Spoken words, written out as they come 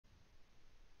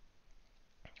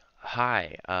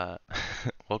Hi,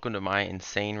 welcome to my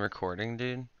insane recording,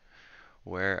 dude,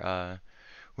 where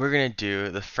we're gonna do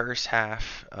the first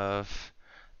half of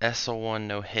sl1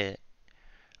 no hit,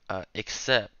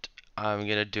 except I'm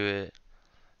gonna do it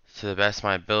to the best of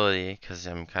my ability because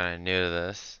I'm kind of new to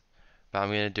this, but I'm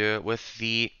gonna do it with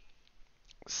the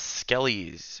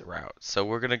skellies route. So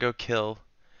we're gonna go kill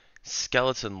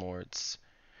skeleton lords,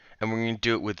 and we're gonna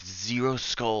do it with 0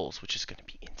 skulls, which is gonna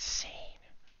be insane.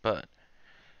 But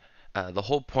the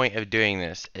whole point of doing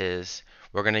this is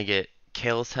we're going to get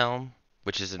Kale's Helm,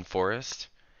 which is in Forest,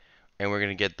 and we're going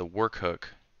to get the Work Hook,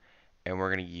 and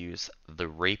we're going to use the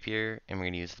Rapier, and we're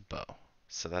going to use the Bow.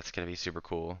 So that's going to be super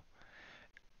cool.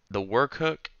 The Work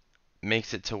Hook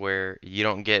makes it to where you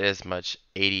don't get as much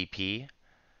ADP,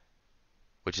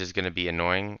 which is going to be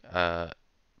annoying,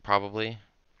 probably.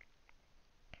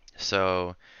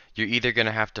 So you're either going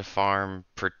to have to farm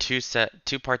for two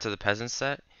parts of the Peasant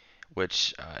set,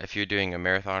 which if you're doing a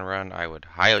marathon run, I would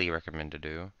highly recommend to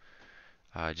do,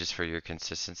 just for your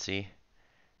consistency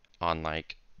on,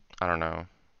 like, I don't know,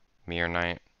 Mirror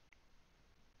Night.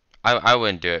 I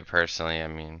wouldn't do it personally, I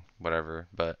mean, whatever,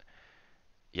 but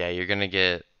yeah, you're gonna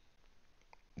get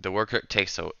the work hook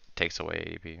takes away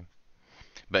ADP.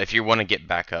 But if you want to get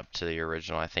back up to the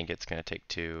original, I think it's gonna take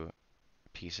 2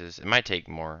 pieces. It might take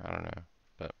more, I don't know,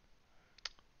 but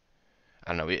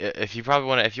I don't know. If you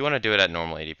want to do it at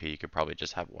normal ADP, you could probably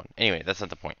just have one. Anyway, that's not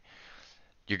the point.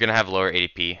 You're gonna have lower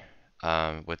ADP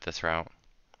with this route.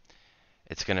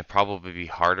 It's going to probably be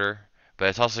harder, but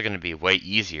it's also going to be way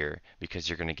easier because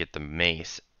you're going to get the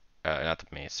mace, not the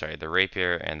mace, sorry, the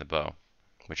rapier and the bow,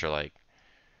 which are like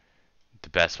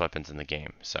the best weapons in the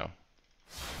game. So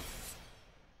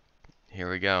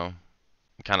here we go.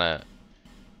 Kind of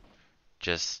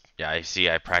just, yeah, I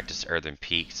see I practiced Earthen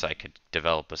Peak so I could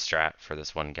develop a strat for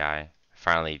this one guy.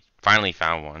 Finally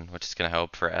found one, which is going to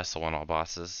help for sl1 all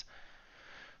bosses.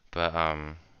 But,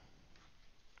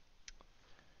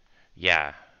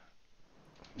 yeah,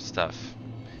 stuff.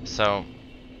 So,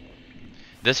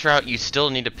 this route, you still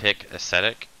need to pick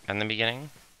Ascetic in the beginning,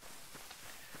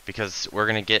 because we're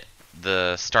going to get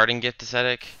the starting gift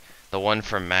Ascetic, the one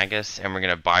from Magus, and we're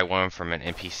going to buy one from an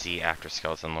NPC after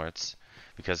Skeleton Lords.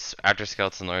 Because after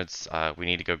Skeleton Lords, we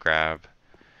need to go grab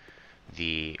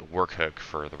the Work Hook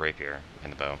for the Rapier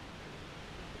and the Bow.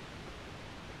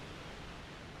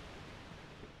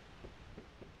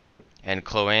 And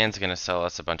Cloanne's going to sell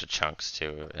us a bunch of chunks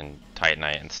too, and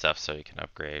Titanite and stuff, so we can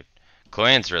upgrade.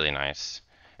 Cloanne's really nice.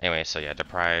 Anyway, so yeah,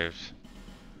 Deprived,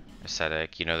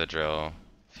 Ascetic, you know the drill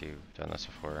if you've done this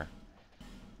before.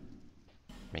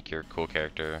 Make your cool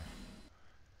character.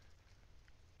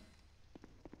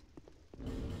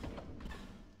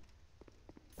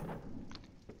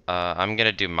 I'm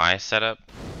gonna do my setup.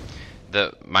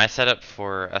 My setup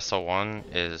for sl1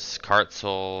 is Cart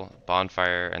Soul,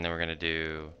 Bonfire, and then we're gonna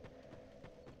do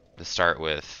the start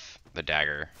with the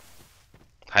dagger.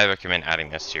 Highly recommend adding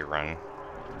this to your run.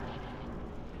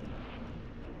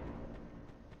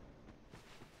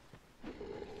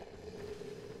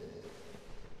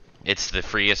 It's the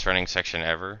freest running section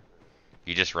ever.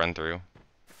 You just run through.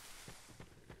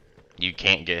 You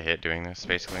can't get hit doing this,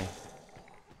 basically.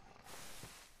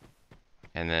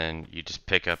 And then you just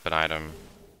pick up an item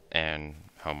and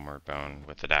Homeward Bone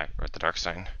with the Dark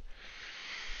Sign.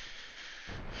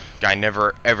 Guy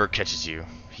never ever catches you.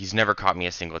 He's never caught me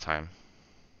a single time.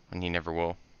 And he never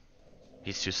will.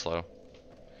 He's too slow.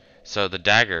 So the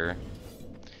dagger,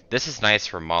 this is nice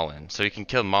for Maulin. So you can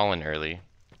kill Maulin early.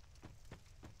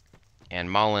 And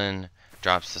Maulin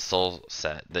drops the soul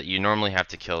set that you normally have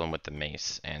to kill him with the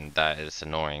mace, and that is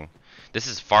annoying. This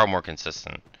is far more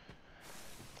consistent.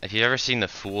 If you've ever seen the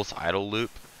Fool's Idol loop,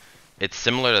 it's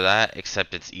similar to that,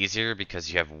 except it's easier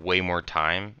because you have way more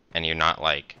time, and you're not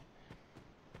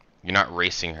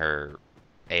racing her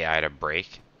AI to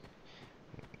break.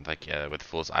 Like with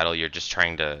Fool's Idol, you're just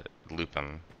trying to loop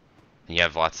him. And you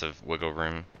have lots of wiggle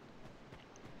room.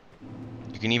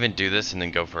 You can even do this and then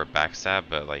go for a backstab,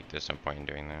 but like there's no point in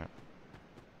doing that.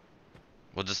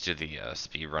 We'll just do the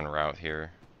speedrun route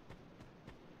here.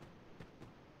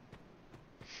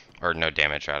 Or no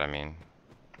damage route, I mean.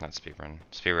 Not speedrun.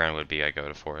 Speedrun would be I go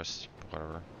to Forest,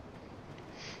 whatever.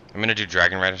 I'm gonna do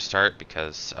Dragon Rider start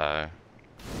because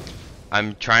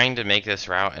I'm trying to make this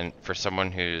route, and for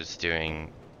someone who's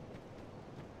doing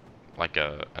like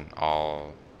an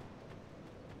all,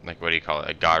 like, what do you call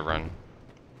it, a god run.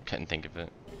 Couldn't think of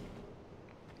it.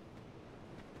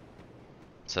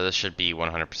 So this should be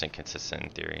 100% consistent in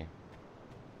theory.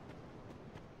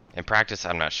 In practice,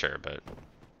 I'm not sure, but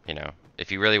you know,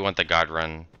 if you really want the god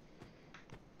run,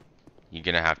 you're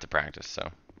gonna have to practice, so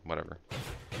whatever.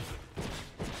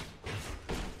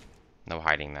 No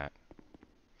hiding that.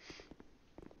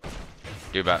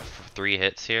 Do about 3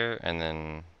 hits here, and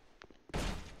then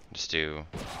just do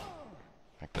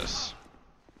like this.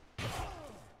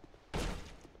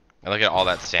 And look at all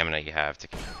that stamina you have to,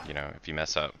 you know, if you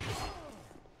mess up.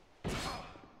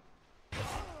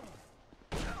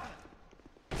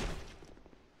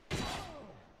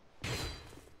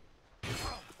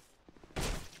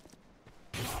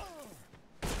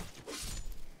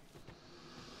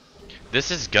 This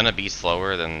is gonna be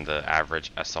slower than the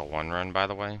average SL1 run, by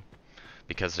the way,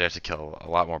 because we have to kill a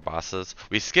lot more bosses.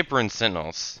 We skip Rune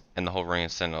Sentinels in the whole Rune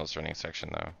Sentinels running section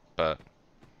though, but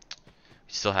we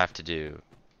still have to do,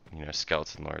 you know,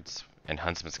 Skeleton Lords and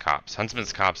Huntsman's Cops.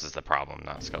 Huntsman's Cops is the problem,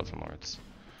 not Skeleton Lords.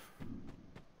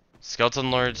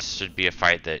 Skeleton Lords should be a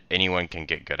fight that anyone can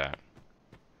get good at.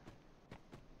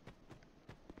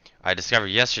 I discovered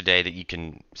yesterday that you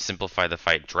can simplify the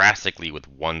fight drastically with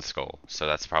 1 skull, so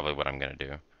that's probably what I'm gonna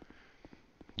do.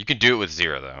 You can do it with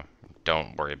 0 though.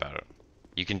 Don't worry about it.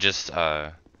 You can just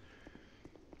have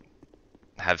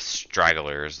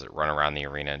stragglers that run around the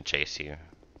arena and chase you.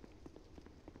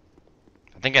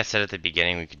 I think I said at the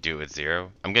beginning we could do it with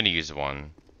 0. I'm gonna use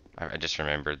 1. I just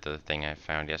remembered the thing I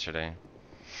found yesterday.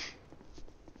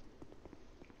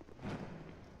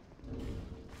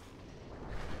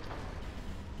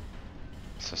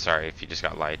 So sorry if you just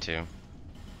got lied to.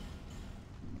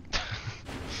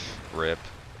 Rip.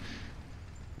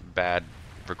 Bad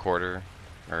recorder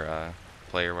or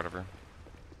player, whatever.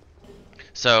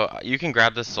 So you can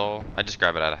grab this soul. I just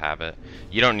grab it out of habit.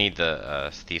 You don't need the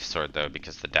thief sword though,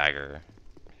 because the dagger,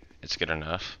 it's good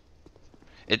enough.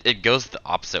 It goes the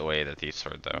opposite way of the thief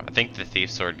sword though. I think the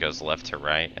thief sword goes left to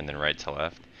right and then right to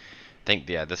left. I think,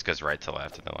 yeah, this goes right to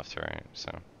left and then left to right.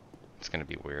 So it's gonna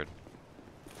be weird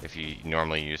if you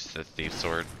normally use the thief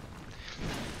sword.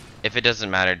 If it doesn't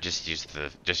matter, just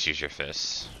use your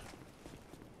fists.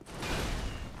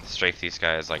 Strafe these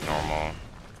guys like normal.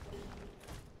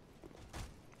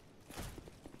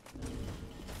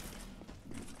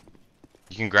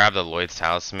 You can grab the Lloyd's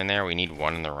Talisman there. We need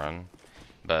 1 in the run,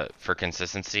 but for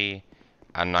consistency,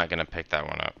 I'm not gonna pick that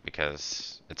one up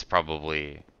because it's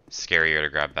probably scarier to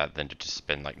grab that than to just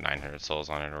spend like 900 souls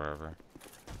on it or whatever,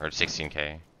 or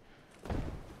 16k.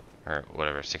 Or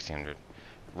whatever, 1600.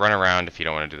 Run around if you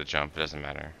don't want to do the jump, it doesn't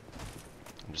matter.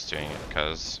 I'm just doing it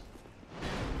because.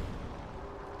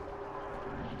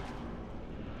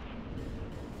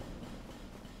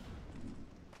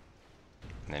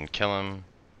 And then kill him.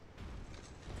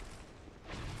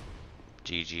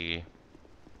 GG.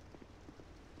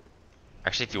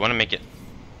 Actually, if you want to make it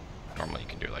normally, you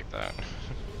can do it like that.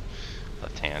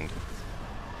 Left hand.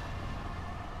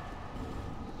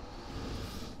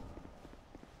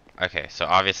 Okay, so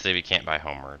obviously we can't buy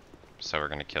Homeward, so we're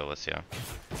gonna kill Alicia.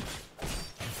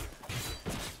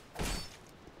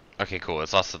 Okay, cool.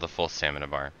 It's also the full stamina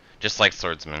bar, just like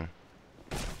Swordsman.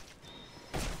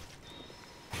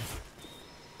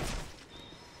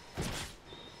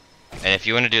 And if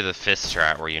you want to do the fist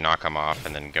strat where you knock them off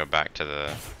and then go back to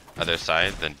the other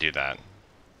side, then do that.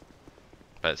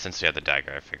 But since we have the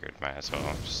dagger, I figured might as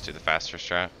well just do the faster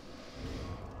strat.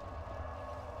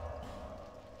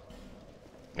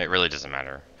 It really doesn't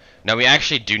matter. No, we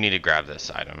actually do need to grab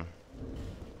this item.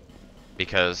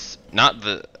 Because, not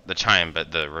the chime,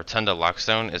 but the Rotunda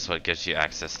Lockstone is what gives you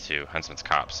access to Huntsman's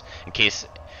Cops. In case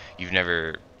you've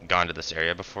never gone to this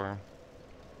area before.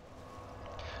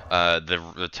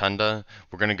 The Rotunda,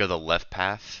 we're gonna go the left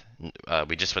path.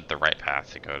 We just went the right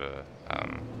path to go to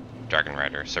Dragon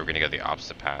Rider, so we're gonna go the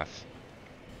opposite path.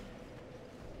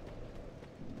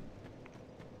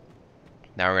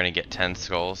 Now we're gonna get 10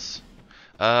 skulls.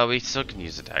 We still can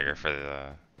use the dagger for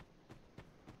the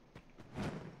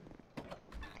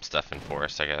stuff in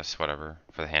forest, I guess, whatever,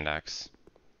 for the hand axe.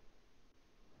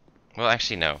 Well,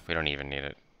 actually, no, we don't even need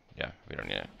it. Yeah, we don't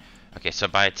need it. Okay, so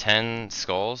buy 10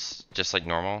 skulls, just like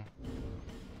normal.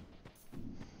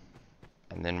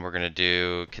 And then we're gonna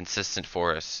do consistent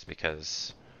forest,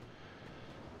 because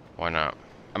why not?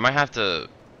 I might have to,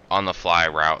 on the fly,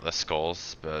 route the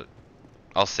skulls, but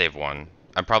I'll save 1.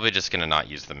 I'm probably just gonna not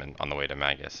use them on the way to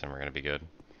Magus, and we're gonna be good.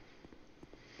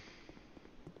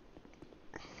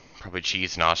 Probably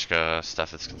cheese, Noshka,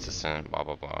 stuff that's consistent, blah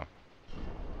blah blah.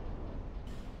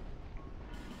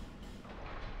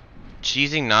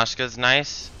 Cheesing Noshka's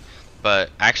nice, but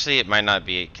actually it might not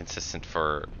be consistent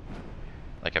for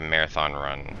like a marathon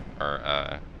run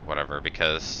or whatever,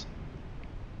 because,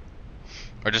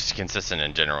 or just consistent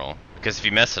in general. Because if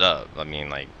you mess it up, I mean,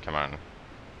 like, come on.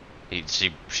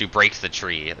 She breaks the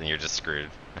tree and you're just screwed.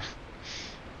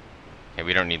 Okay,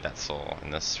 we don't need that soul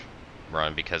in this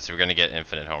run because we're gonna get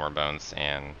infinite Homer bones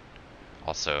and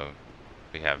also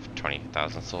We have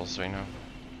 20,000 souls right now.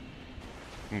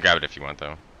 You can grab it if you want,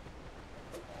 though.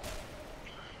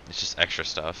 It's just extra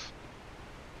stuff.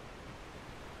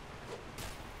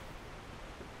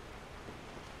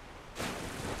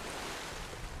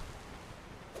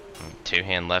 Two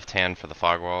hand, left hand for the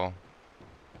fog wall.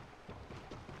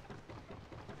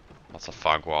 Lots of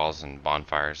fog walls and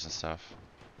bonfires and stuff.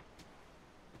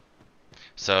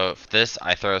 So for this,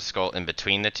 I throw a skull in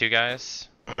between the two guys.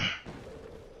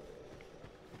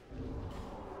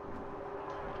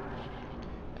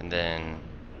 And then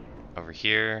over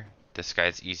here, this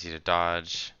guy's easy to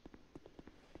dodge.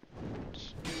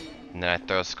 And then I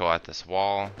throw a skull at this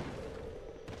wall.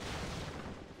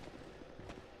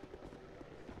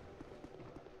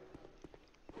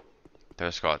 Throw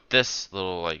a skull at this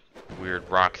little like weird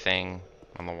rock thing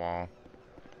on the wall.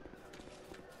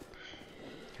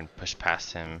 And push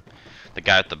past him. The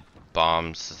guy with the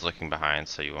bombs is looking behind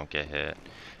so you won't get hit.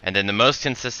 And then the most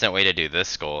consistent way to do this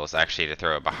skull is actually to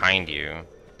throw it behind you,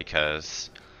 because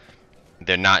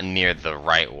they're not near the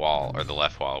right wall or the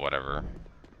left wall, whatever.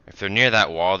 If they're near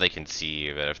that wall, they can see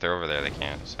you, but if they're over there, they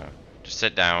can't. So just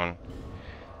sit down,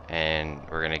 and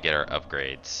we're gonna get our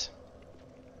upgrades.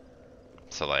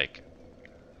 So like,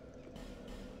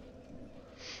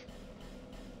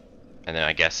 and then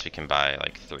I guess we can buy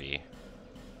like 3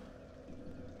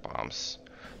 bombs.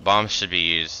 Bombs should be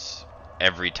used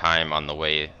every time on the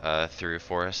way through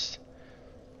forest.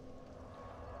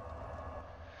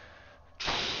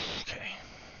 Okay.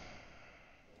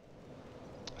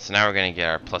 So now we're gonna get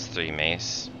our +3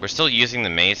 mace. We're still using the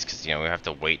mace because, you know, we have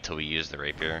to wait till we use the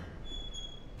rapier.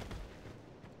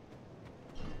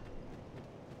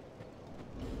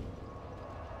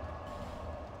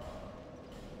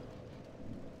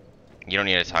 You don't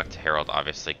need to talk to Harold,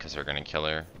 obviously, because we're gonna kill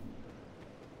her.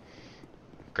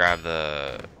 Grab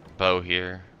the bow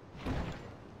here.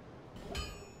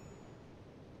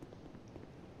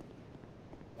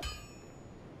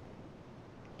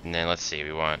 And then let's see,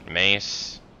 we want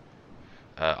mace.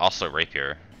 Also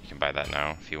rapier. You can buy that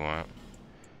now if you want.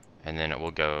 And then it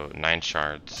will go 9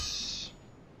 shards.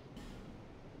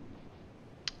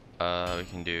 We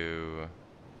can do...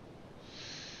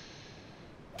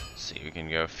 Let's see, we can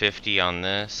go 50 on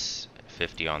this,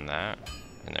 50 on that.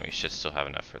 And then we should still have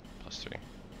enough for +3.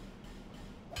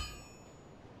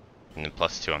 And then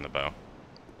 +2 on the bow.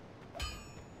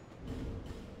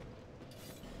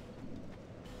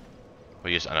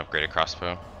 We'll use unupgraded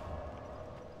crossbow.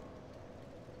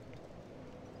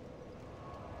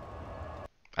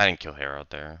 I didn't kill Harold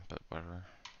there, but whatever.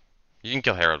 You can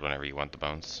kill Harold whenever you want the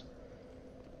bones.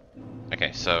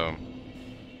 Okay, so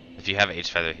if you have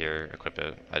H feather here, equip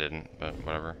it. I didn't, but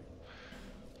whatever.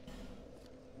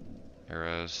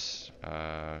 Arrows,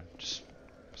 just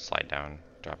slide down,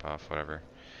 drop off, whatever.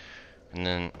 And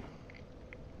then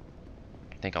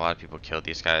I think a lot of people killed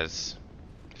these guys.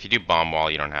 If you do bomb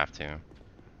wall, you don't have to.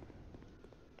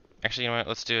 Actually, you know what?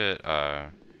 Let's do it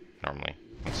normally.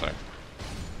 One sec.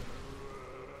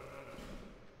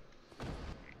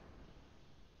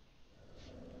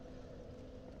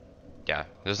 Yeah,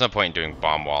 there's no point in doing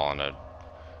bomb wall on a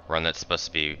run that's supposed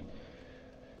to be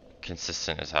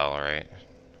consistent as hell, right?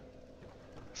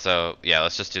 So yeah,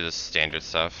 let's just do the standard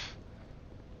stuff.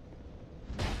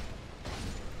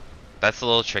 That's a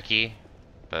little tricky,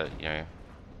 but you know,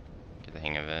 get the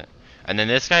hang of it. And then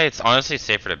this guy, it's honestly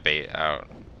safer to bait out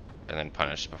and then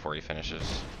punish before he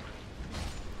finishes.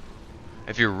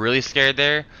 If you're really scared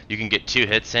there, you can get 2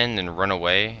 hits in and run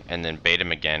away and then bait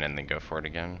him again and then go for it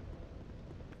again.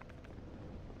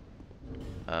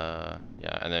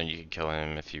 Yeah, and then you can kill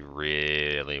him if you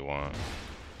really want.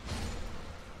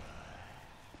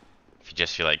 If you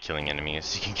just feel like killing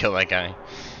enemies, you can kill that guy.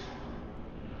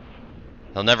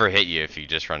 He'll never hit you if you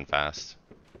just run fast.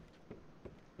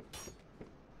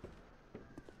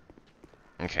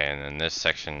 Okay, and then this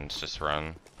section's just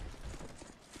run.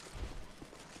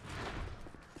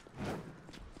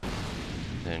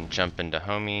 Then jump into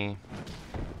homie.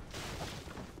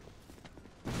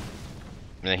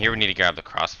 And then here we need to grab the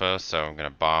crossbow, so I'm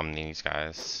gonna bomb these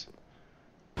guys.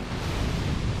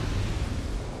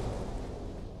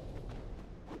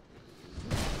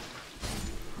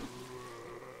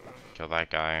 Kill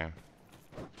that guy.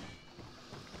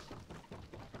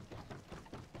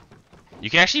 You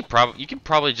can actually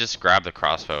probably just grab the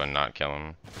crossbow and not kill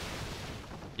him.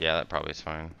 Yeah, that probably is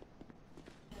fine.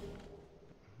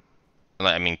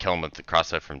 I mean, kill him with the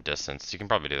crossbow from distance. You can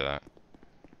probably do that.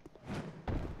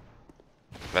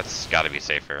 That's gotta be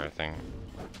safer, I think.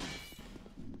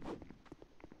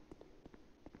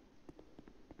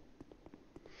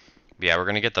 But yeah, we're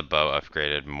gonna get the bow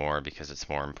upgraded more because it's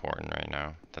more important right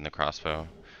now than the crossbow.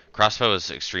 Crossbow is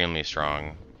extremely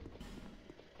strong.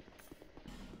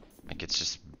 Like, it's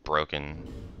just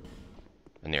broken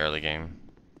in the early game.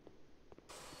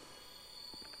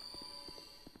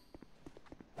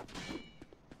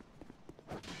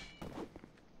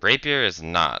 Rapier is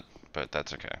not, but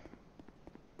that's okay.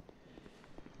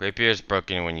 Rapier is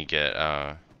broken when you get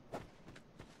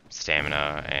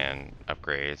stamina and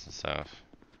upgrades and stuff.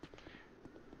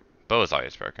 Bow is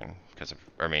always broken because of,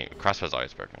 I mean, crossbow is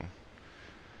always broken.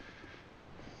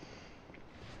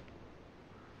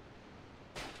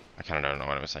 I kind of don't know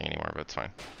what I was saying anymore, but it's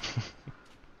fine.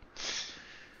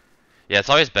 Yeah, it's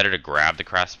always better to grab the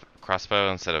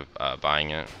crossbow instead of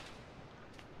buying it,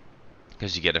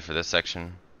 because you get it for this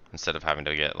section instead of having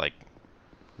to get like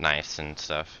knives and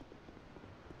stuff.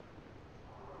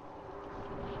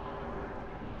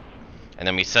 And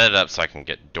then we set it up so I can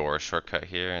get door shortcut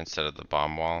here instead of the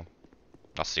bomb wall.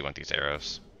 Also, you want these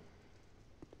arrows.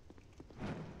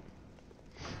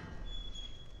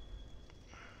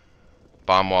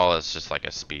 Bomb wall is just like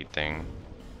a speed thing,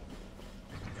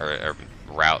 or a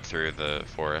route through the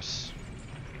forest.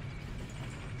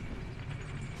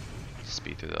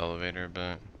 Speed through the elevator,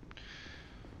 but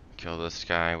kill this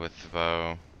guy with the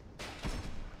bow,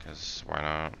 because why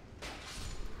not?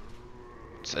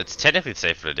 It's technically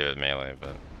safer to do it with melee,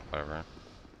 but whatever.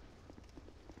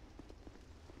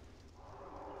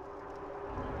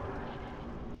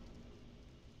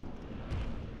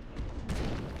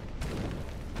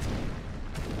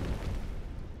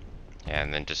 Yeah,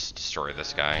 and then just destroy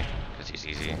this guy, because he's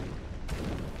easy.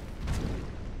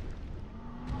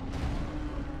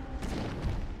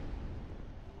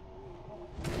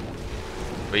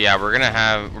 But yeah,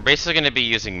 we're basically gonna be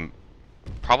using,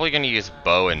 probably gonna use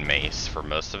bow and mace for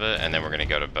most of it, and then we're gonna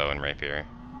go to bow and rapier.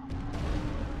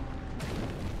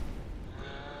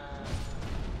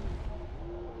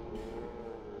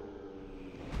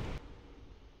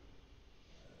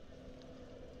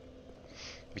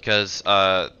 Because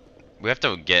we have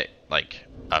to get like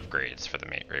upgrades for the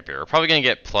rapier. We're probably gonna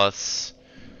get plus.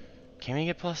 Can we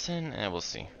get plus in? We'll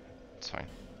see. It's fine.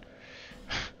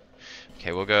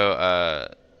 Okay, we'll go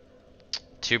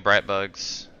 2 bright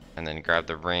bugs, and then grab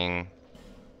the ring.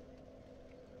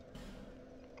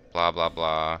 Blah blah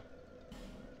blah.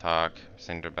 Talk.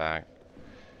 Send her back.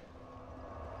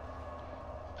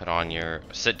 Put on your.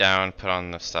 Sit down. Put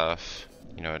on the stuff.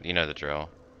 You know the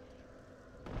drill.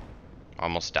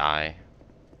 Almost die.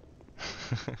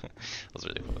 That was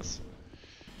really close.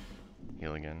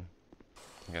 Heal again,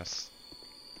 I guess.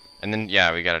 And then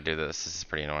yeah, we gotta do this. This is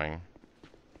pretty annoying.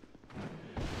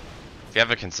 If you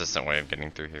have a consistent way of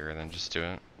getting through here, then just do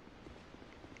it.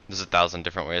 There's 1,000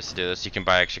 different ways to do this. You can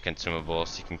buy extra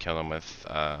consumables. You can kill them with.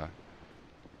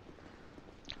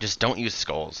 Just don't use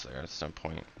skulls there. There's no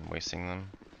point in wasting them.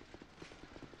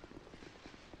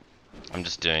 I'm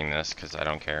just doing this because I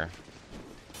don't care.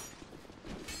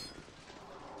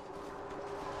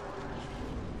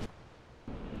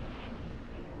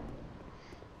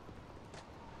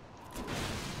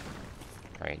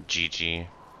 Alright, GG.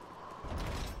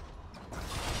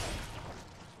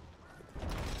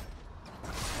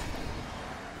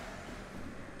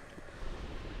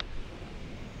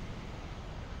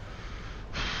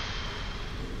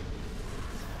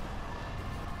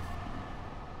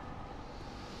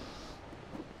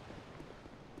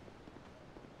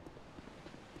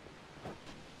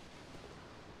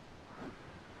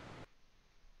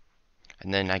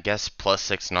 And then I guess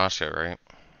 +6 nausea, right?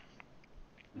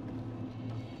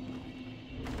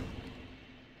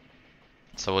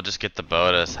 So we'll just get the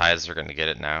bow to as high as we're gonna get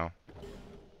it now.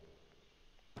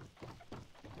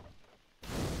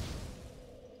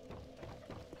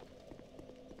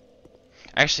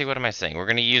 Actually, what am I saying? We're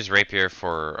gonna use rapier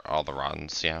for all the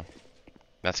runs, yeah.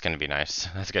 That's gonna be nice.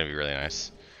 That's gonna be really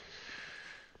nice.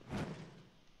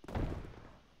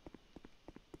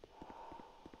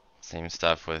 Same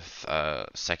stuff with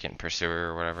second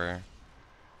pursuer or whatever.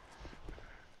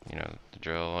 You know, the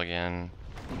drill again.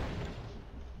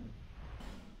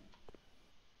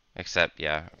 Except,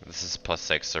 yeah, this is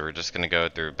 +6, so we're just gonna go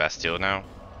through Bastille now.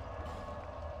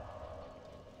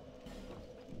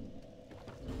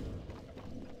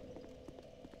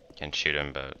 Can shoot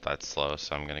him, but that's slow,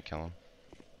 so I'm gonna kill him.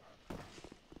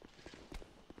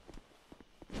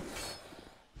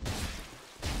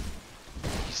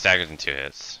 He staggers in 2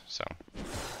 hits, so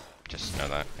just know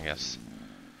that, I guess.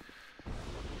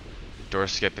 Door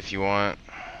skip if you want.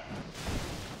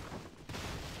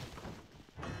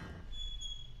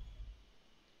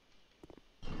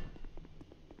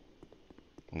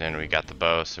 And then we got the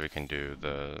bow, so we can do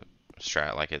the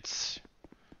strat like it's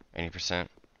 80%.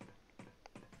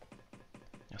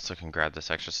 Also can grab this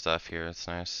extra stuff here, it's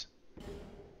nice.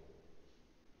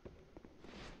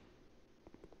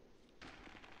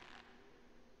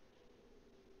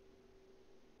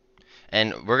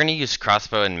 And we're gonna use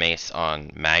crossbow and mace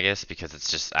on Magus because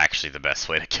it's just actually the best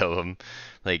way to kill them.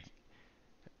 Like,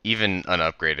 even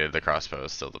unupgraded, the crossbow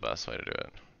is still the best way to do it.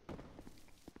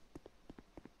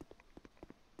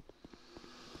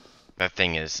 That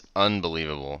thing is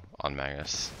unbelievable on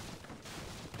Magus.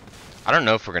 I don't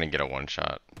know if we're gonna get a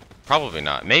one-shot. Probably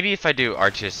not. Maybe if I do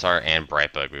RTSR and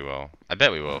Brightbug, we will. I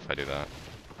bet we will if I do that.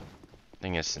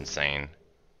 Thing is insane.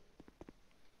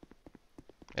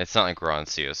 It's not like we're on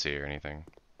COC or anything.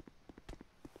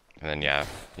 And then yeah,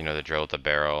 you know the drill with the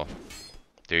barrel.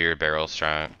 Do your barrel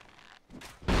strat.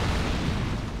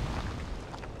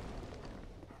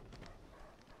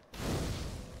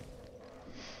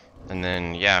 And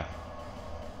then yeah.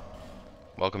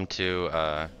 Welcome to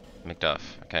McDuff.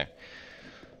 Okay.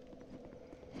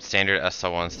 Standard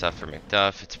sl1 stuff for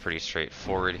McDuff. It's pretty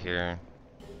straightforward here.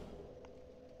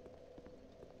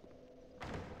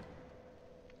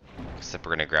 Except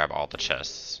we're gonna grab all the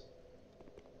chests.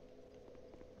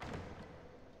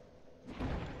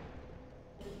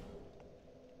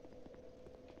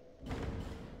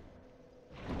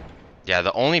 Yeah,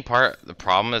 the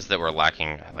problem is that we're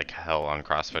lacking like hell on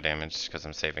crossbow damage because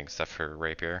I'm saving stuff for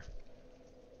rapier.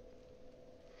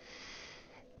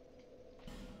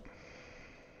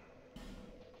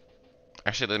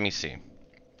 Actually, let me see.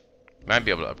 Might be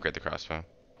able to upgrade the crossbow.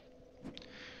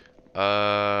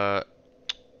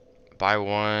 Buy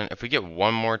one. If we get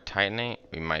one more titanate,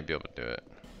 we might be able to do it.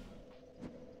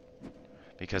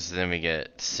 Because then we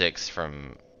get 6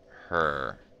 from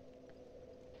her.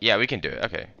 Yeah, we can do it.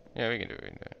 Okay. Yeah, we can do it. We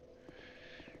can do it.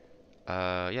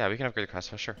 Yeah, we can upgrade the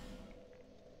crossbow, sure.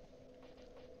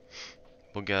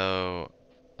 We'll go.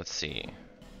 Let's see.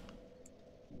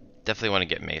 Definitely want to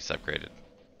get mace upgraded.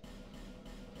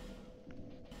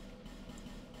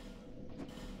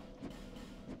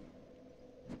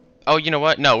 Oh, you know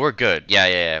what? No, we're good.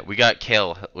 Yeah. We got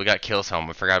kills home.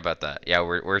 We forgot about that. Yeah,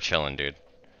 we're chilling, dude.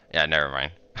 Yeah, never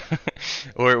mind.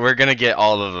 we're gonna get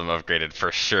all of them upgraded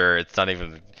for sure. It's not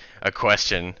even a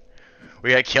question. We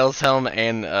got kills helm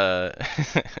and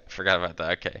forgot about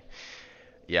that. Okay.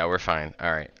 Yeah, we're fine.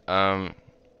 All right.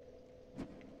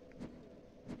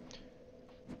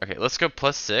 Okay, let's go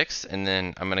 +6, and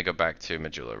then I'm gonna go back to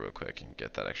Majula real quick and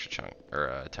get that extra chunk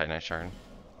or titanite shard.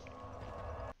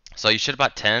 So you should have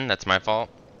bought 10. That's my fault.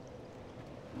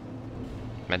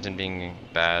 Menton being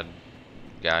bad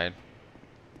guide.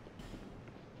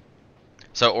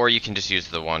 So, or you can just use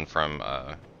the one from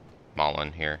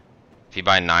Mullen here. If you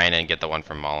buy 9 and get the one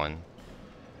from Mullen,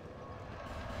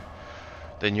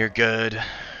 then you're good.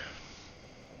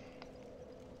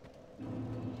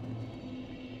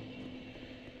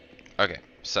 Okay,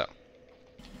 so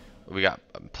we got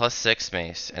 +6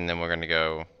 mace, and then we're gonna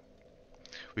go.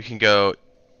 We can go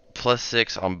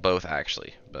 +6 on both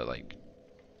actually, but like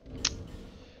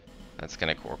that's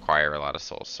gonna require a lot of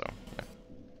souls. So yeah.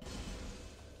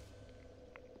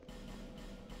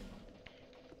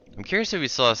 I'm curious if we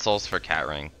still have souls for Cat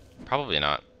Ring. Probably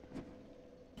not.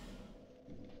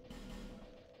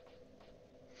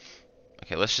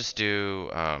 Okay, let's just do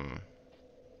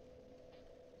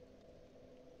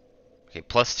okay,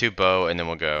 +2 bow, and then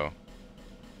we'll go.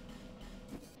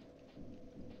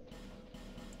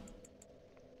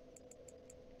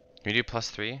 Can we do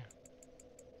 +3?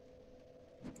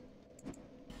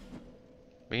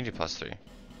 We can do +3.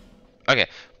 Okay,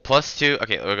 +2.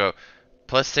 Okay, we'll go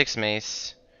 +6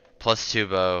 mace, +2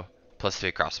 bow,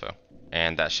 +3 crossbow,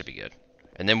 and that should be good.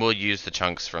 And then we'll use the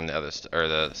chunks from the other or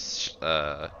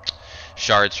the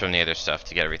shards from the other stuff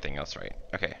to get everything else right.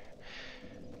 Okay.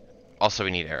 Also,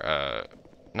 we need arrow.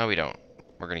 No, we don't.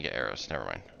 We're gonna get arrows. Never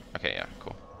mind. Okay, yeah,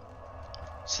 cool.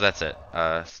 So that's it.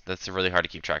 That's really hard to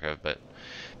keep track of, but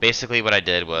basically what I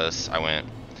did was I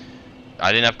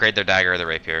didn't upgrade their dagger or the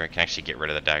rapier. I can actually get rid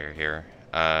of the dagger here.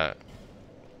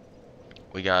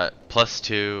 We got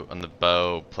 +2 on the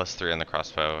bow, +3 on the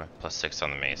crossbow, +6 on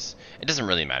the mace. It doesn't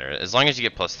really matter as long as you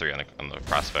get +3 on the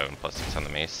crossbow and +6 on the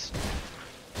mace.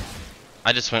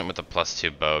 I just went with the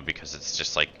 +2 bow because it's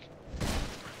just like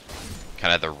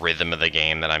kind of the rhythm of the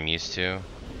game that I'm used to.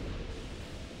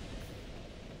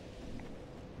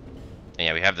 And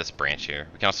yeah, we have this branch here.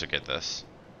 We can also get this.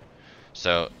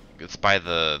 So let's buy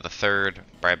the third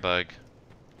Brightbug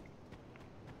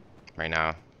right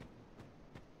now.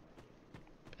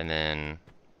 And then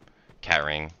Cat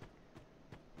Ring.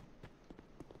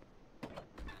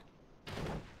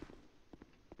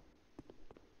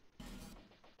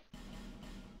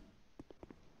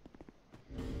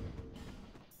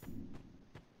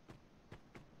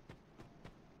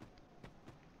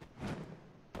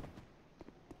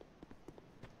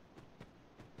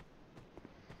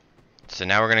 So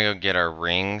now we're gonna go get our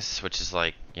rings, which is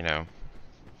like, you know,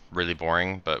 really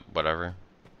boring, but whatever.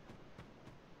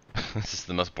 This is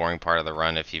the most boring part of the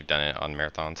run if you've done it on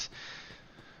marathons.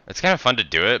 It's kind of fun to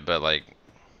do it, but like,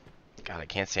 God, I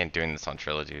can't stand doing this on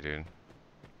Trilogy, dude.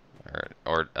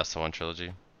 Or sl1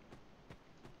 Trilogy.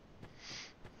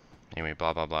 Anyway,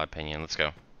 blah blah blah opinion. Let's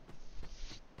go.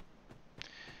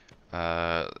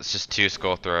 It's just 2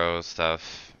 skull throw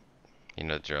stuff. You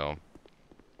know the drill.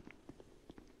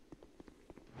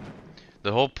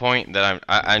 The whole point that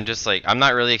I'm just like, I'm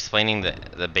not really explaining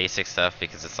the basic stuff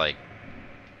because it's like,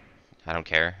 I don't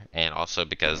care, and also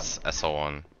because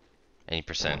sl1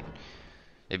 80%.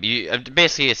 If you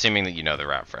basically assuming that you know the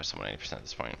route for sl1 80% at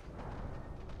this point.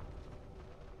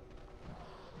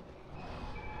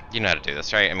 You know how to do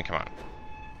this, right? I mean, come on.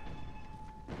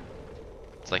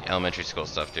 It's like elementary school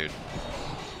stuff, dude.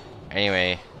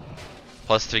 Anyway,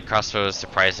 +3 crossbow is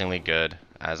surprisingly good,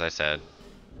 as I said.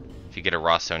 If you get a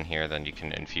raw stone here, then you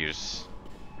can infuse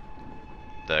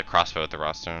the crossbow with the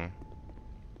raw stone.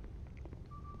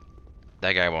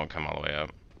 That guy won't come all the way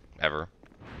up, ever.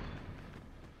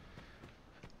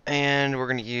 And we're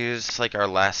gonna use like our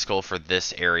last skull for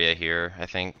this area here, I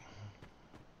think.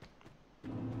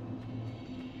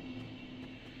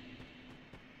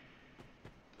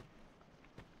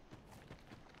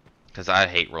 Because I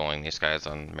hate rolling these guys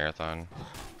on marathon.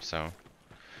 So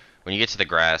when you get to the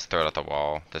grass, throw it at the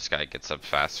wall. This guy gets up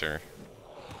faster.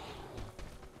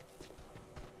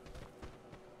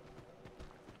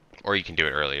 Or you can do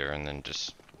it earlier and then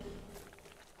just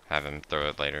have him throw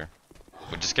it later.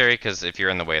 Which is scary because if you're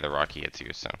in the way, the rock, he hits you.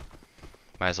 So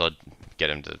might as well get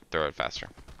him to throw it faster.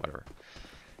 Whatever.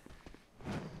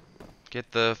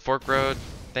 Get the fork road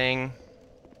thing.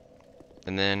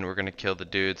 And then we're going to kill the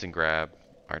dudes and grab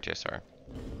RTSR.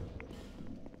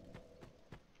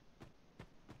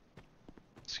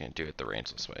 Just gonna do it the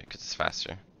rangeless way because it's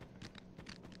faster.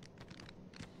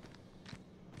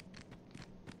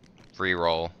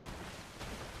 Reroll.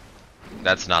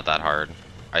 That's not that hard.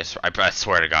 I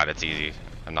swear to God, it's easy.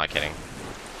 I'm not kidding.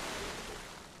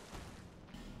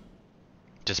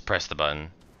 Just press the button.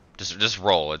 Just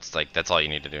roll. It's like that's all you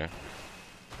need to do.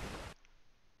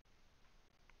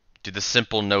 Do the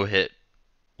simple no-hit,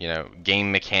 you know,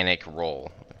 game mechanic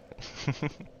roll.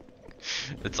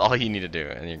 That's all you need to do,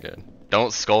 and you're good.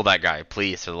 Don't skull that guy,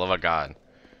 please, for the love of God.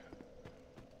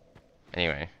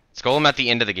 Anyway, skull him at the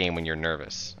end of the game when you're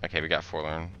nervous. Okay, we got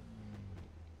Forlorn.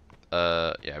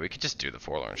 Yeah, we could just do the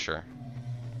Forlorn, sure.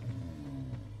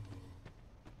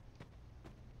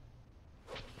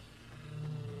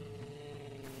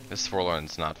 This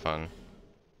Forlorn's not fun.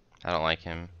 I don't like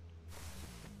him.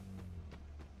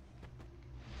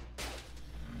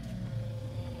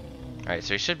 Alright,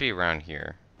 so he should be around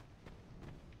here.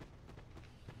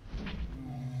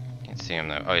 Can't see him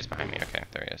though. Oh, he's behind me. Okay,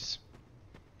 there he is.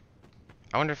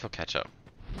 I wonder if he'll catch up.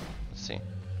 Let's see.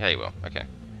 Yeah, he will. Okay.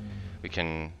 We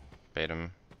can bait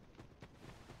him.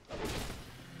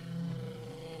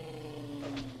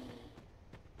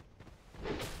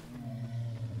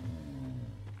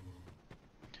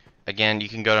 Again, you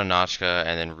can go to Notchka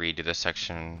and then redo this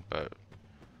section, but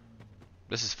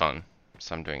this is fun,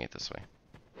 so I'm doing it this way.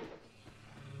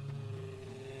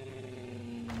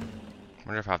 I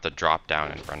wonder if I have to drop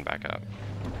down and run back up.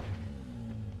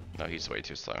 No, he's way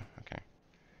too slow. Okay.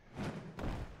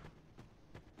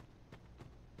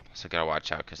 Also gotta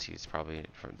watch out because he's probably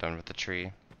done with the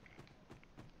tree.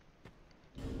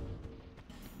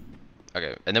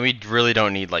 Okay, and then we really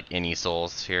don't need like any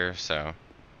souls here, so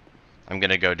I'm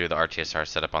gonna go do the RTSR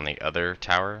setup on the other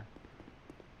tower.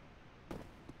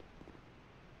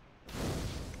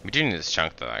 We do need this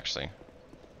chunk though, actually.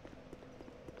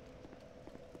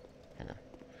 Here.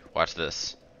 Watch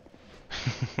this.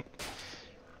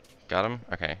 Got him?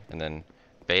 Okay, and then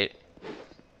bait.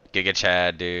 Giga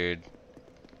Chad, dude.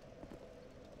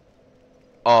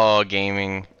 Oh,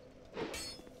 gaming.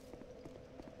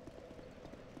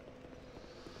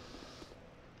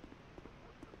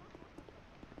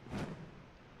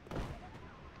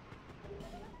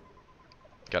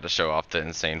 Gotta show off the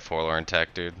insane Forlorn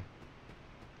tech, dude.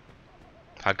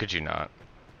 How could you not?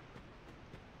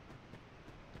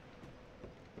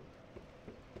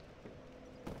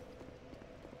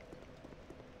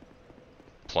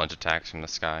 Plunge attacks from the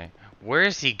sky. Where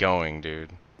is he going,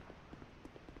 dude?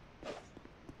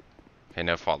 Okay,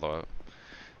 no follow-up.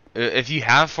 If you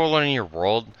have Forlorn in your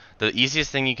world, the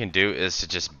easiest thing you can do is to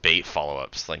just bait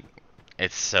follow-ups. Like,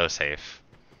 it's so safe.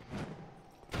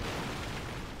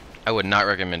 I would not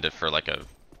recommend it for like a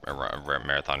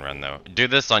marathon run though. Do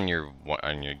this on your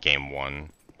game 1.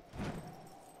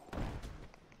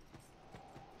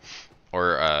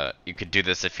 Or you could do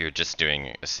this if you're just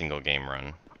doing a single game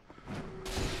run.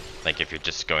 Like if you're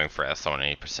just going for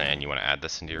sl1 80% and you want to add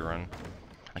this into your run.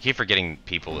 I keep forgetting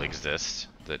people exist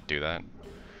that do that.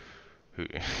 Who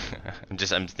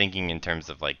I'm thinking in terms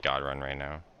of like God run right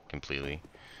now, completely.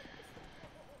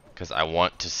 Because I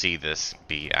want to see this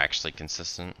be actually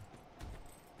consistent.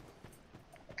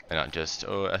 And not just,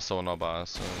 oh, sl no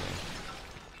boss.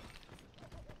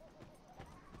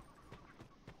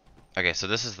 Okay, so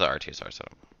this is the RTSR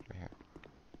setup right here.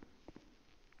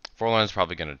 Forlorn is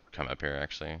probably gonna come up here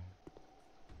actually.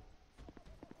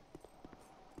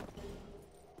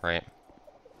 Right?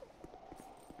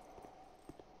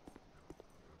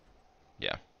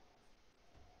 Yeah.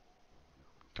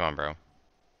 Come on, bro.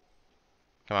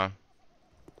 Come on.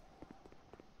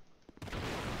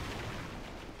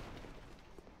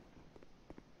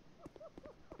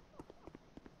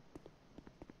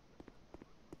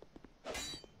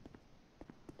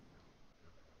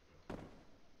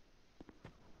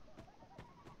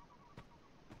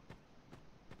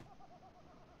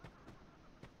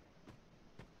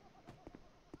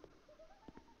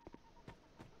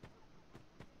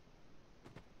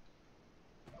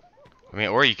 I mean,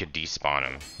 or you could despawn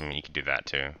him. I mean, you could do that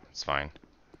too. It's fine.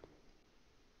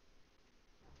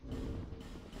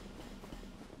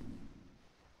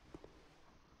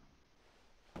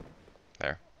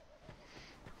 There.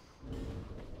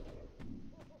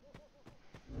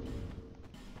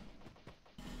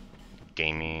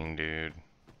 Gaming, dude.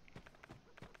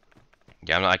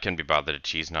 Yeah, I couldn't be bothered to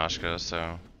cheese Noshka,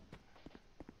 so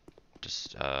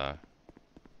just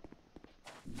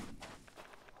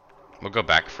we'll go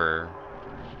back for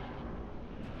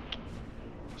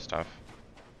stuff.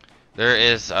 There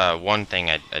is one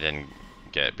thing I didn't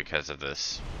get because of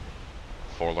this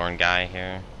Forlorn guy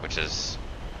here, which is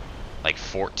like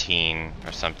 14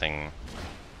 or something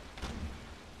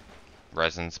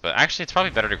resins, but actually it's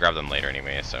probably better to grab them later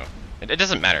anyway, so it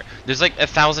doesn't matter. There's like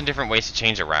 1,000 different ways to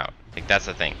change a route. Like, that's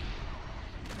the thing.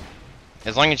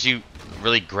 As long as you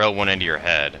really grill one into your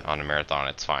head on a marathon,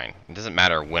 it's fine. It doesn't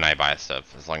matter when I buy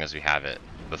stuff, as long as we have it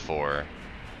before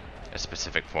a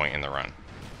specific point in the run.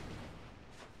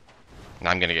 Now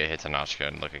I'm gonna get hit to Notchka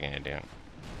and look again, dude.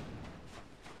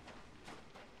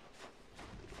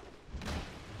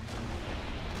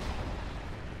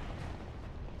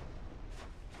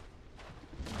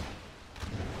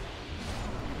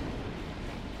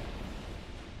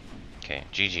 Okay,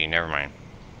 GG, never mind.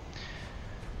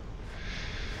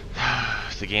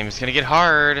 The game is gonna get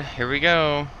hard. Here we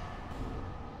go.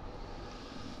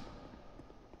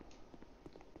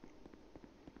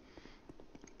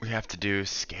 We have to do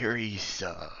scary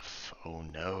stuff. Oh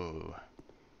no.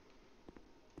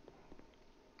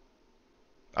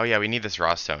 Oh yeah, we need this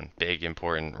raw stone. Big,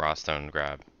 important raw stone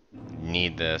grab.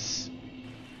 Need this.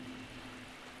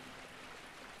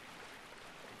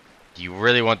 You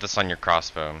really want this on your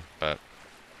crossbow, but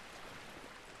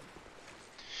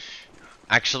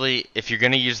actually, if you're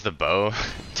gonna use the bow,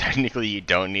 technically you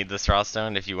don't need this raw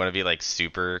stone if you want to be like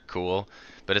super cool.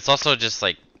 But it's also just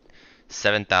like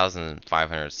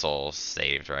 7,500 souls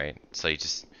saved, right? So you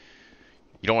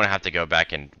don't want to have to go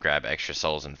back and grab extra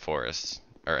souls in forest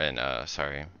or in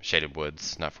sorry, shaded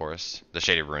woods, not forest. The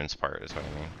shaded ruins part is what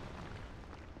I mean.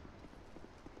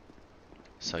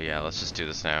 So yeah, let's just do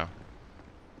this now.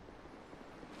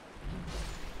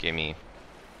 Gimme.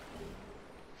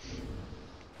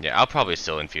 Yeah, I'll probably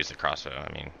still infuse the crossbow.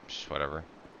 I mean, just whatever.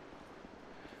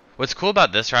 What's cool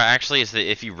about this route actually is that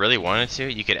if you really wanted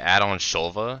to, you could add on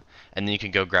sl1, and then you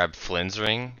can go grab Flynn's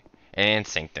ring and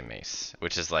Sanctum Mace,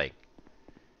 which is like,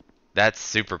 that's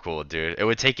super cool, dude. It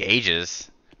would take ages,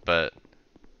 but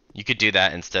you could do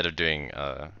that instead of doing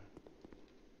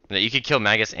you could kill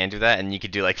Magus and do that, and you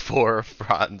could do like 4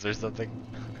 Rottens or something.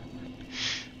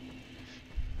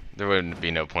 There wouldn't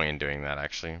be no point in doing that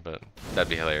actually, but that'd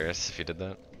be hilarious if you did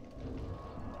that.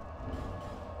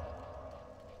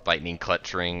 Lightning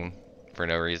clutch ring for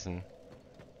no reason.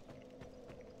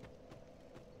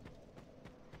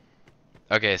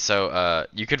 Okay, so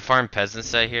you could farm peasant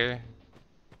set here.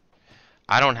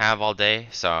 I don't have all day,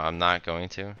 so I'm not going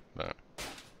to, but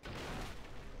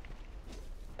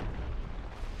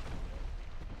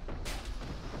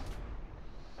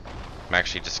I'm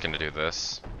actually just gonna do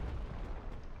this.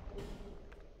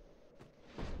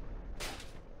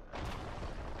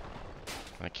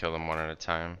 I'm gonna kill them one at a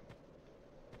time.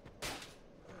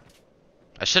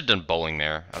 I should have done bowling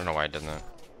there. I don't know why I didn't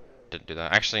do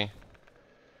that. Actually,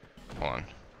 hold on.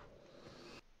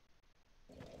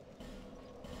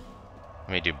 Let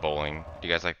me do bowling. Do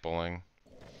you guys like bowling?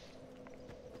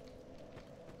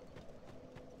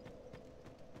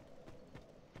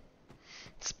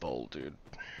 It's bowl, dude.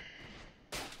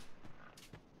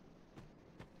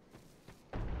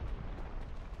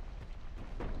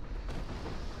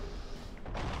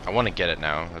 I want to get it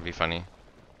now. That'd be funny.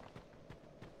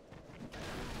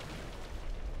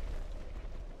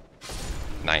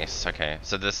 Nice. Okay.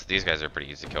 So these guys are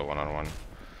pretty easy to kill one-on-one.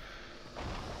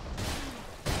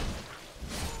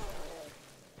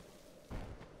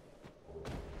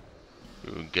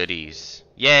 Ooh, goodies.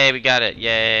 Yay, we got it.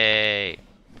 Yay.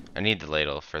 I need the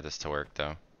ladle for this to work,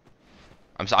 though.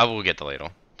 I will get the ladle.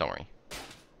 Don't worry.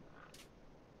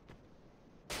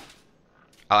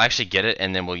 I'll actually get it,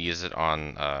 and then we'll use it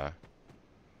on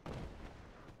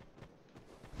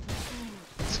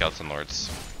skeleton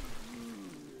lords.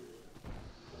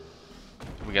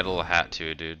 We got a little hat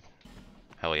too, dude.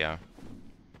 Hell yeah.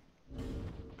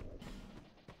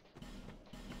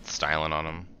 Styling on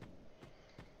them.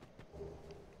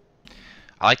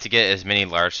 I like to get as many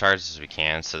large shards as we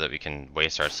can so that we can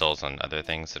waste our souls on other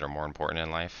things that are more important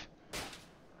in life.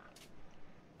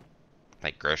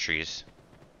 Like groceries.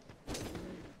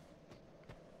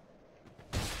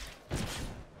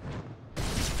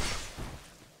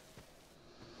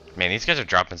 Man, these guys are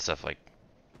dropping stuff like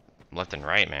left and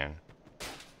right, man.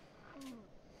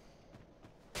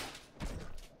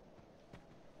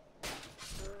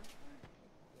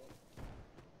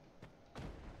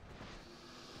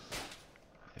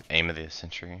 Aim of the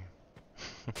century.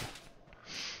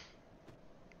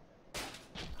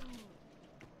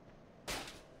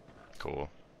 Cool.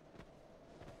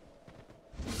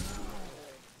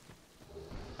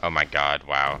 Oh my god,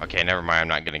 wow. Okay, never mind, I'm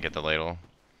not gonna get the ladle.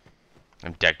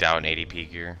 I'm decked out in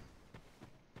ADP gear.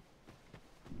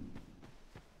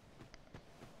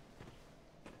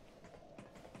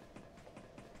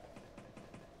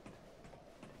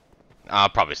 I'll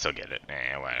probably still get it.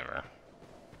 Eh, whatever.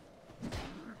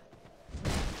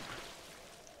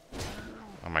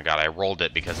 Oh my god, I rolled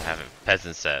it because I have a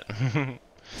peasant set.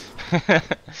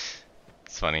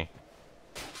 It's funny.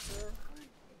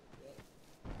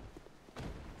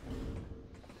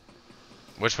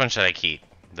 Which one should I keep?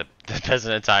 The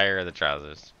peasant attire or the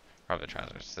trousers? Probably the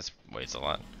trousers. This weighs a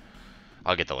lot.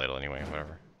 I'll get the ladle anyway,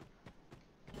 whatever.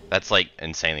 That's like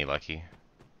insanely lucky.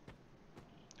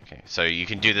 Okay, so you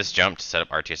can do this jump to set up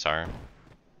RTSR.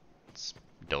 It's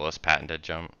Dilla's patented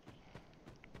jump.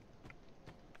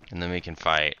 And then we can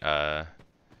fight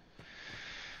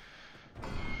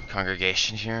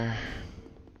congregation here.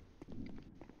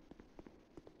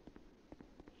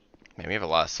 Man, we have a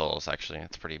lot of souls actually.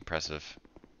 It's pretty impressive.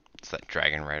 It's that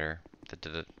dragon rider that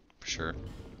did it for sure.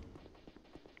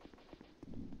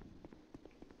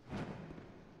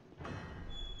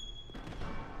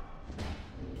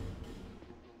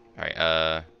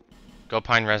 Alright, go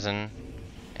pine resin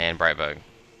and bright bug.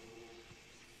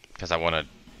 Because I want to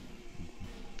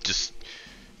just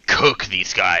cook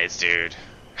these guys, dude.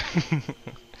 I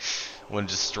want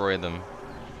to destroy them.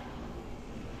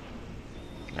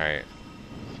 Alright.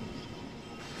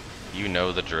 You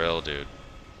know the drill, dude.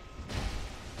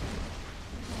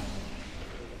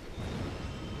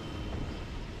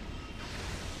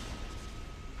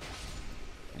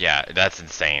 Yeah, that's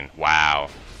insane. Wow.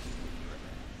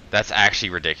 That's actually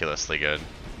ridiculously good.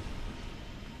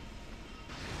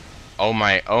 Oh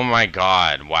my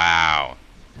god, wow.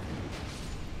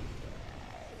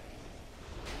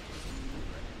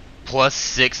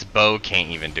 +6 bow can't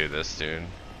even do this, dude.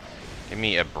 Give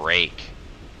me a break.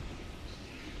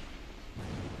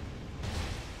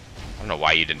 I don't know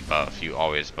why you didn't buff. You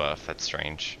always buff. That's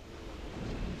strange.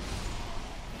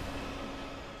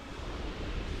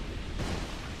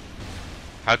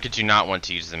 How could you not want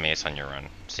to use the mace on your run?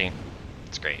 See?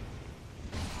 It's great.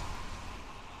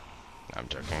 No, I'm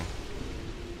joking.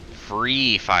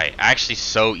 Free fight. Actually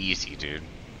so easy, dude.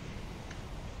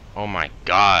 Oh my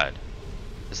god.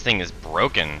 This thing is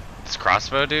broken. This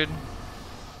crossbow, dude.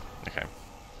 Okay.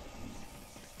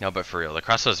 No, but for real, the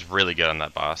crossbow is really good on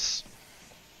that boss.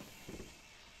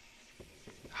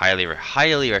 Highly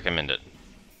recommend it.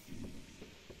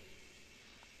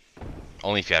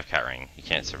 Only if you have cat ring. You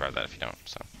can't survive that if you don't,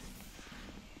 so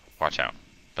watch out.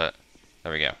 But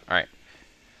there we go. Alright.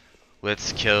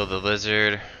 Let's kill the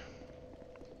lizard.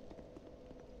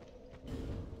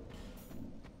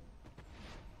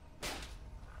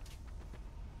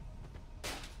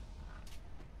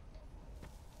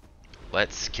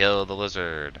 Let's kill the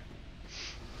lizard.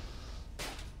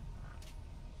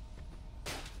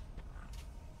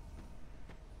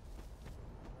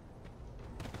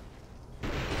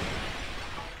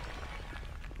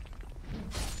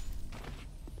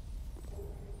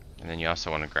 And then you also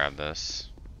want to grab this.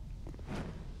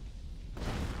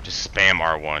 Just spam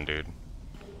R1, dude,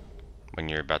 when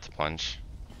you're about to plunge.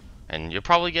 And you'll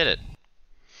probably get it.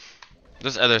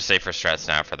 There's other safer strats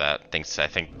now for that. I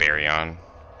think Baryon.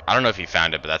 I don't know if you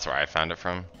found it, but that's where I found it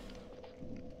from.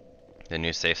 The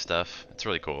new safe stuff. It's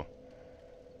really cool.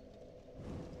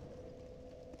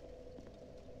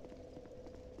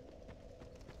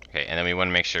 Okay, and then we want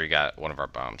to make sure we got one of our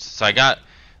bombs. So I got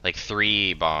like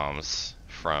 3 bombs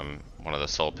from one of the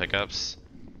soul pickups.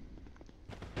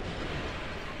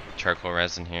 Charcoal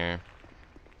resin here.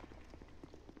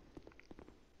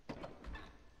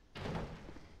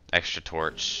 Extra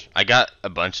torch. I got a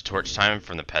bunch of torch time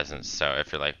from the peasants, so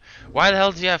if you're like, why the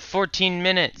hell do you have 14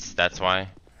 minutes? That's why.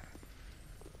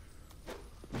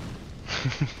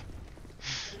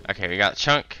 Okay, we got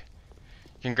chunk.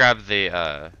 You can grab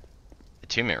the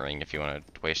attunement ring if you want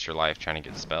to waste your life trying to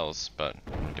get spells, but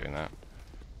I'm not doing that.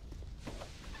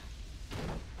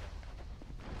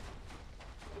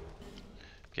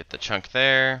 Get the chunk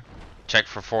there. Check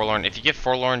for forlorn. If you get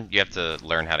forlorn, you have to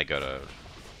learn how to go to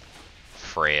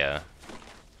Freya.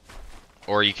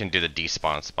 Or you can do the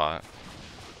despawn spot.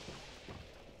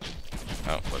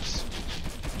 Oh, whoops.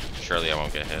 Surely I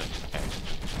won't get hit. Okay.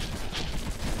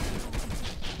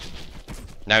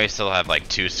 Now we still have like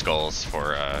 2 skulls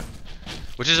for,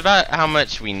 which is about how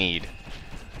much we need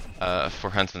for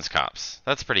Huntsman's Copse.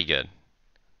 That's pretty good.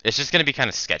 It's just going to be kind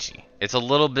of sketchy. It's a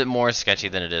little bit more sketchy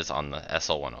than it is on the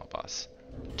sl1 alt boss.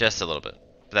 Just a little bit.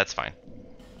 But that's fine.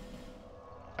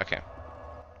 Okay.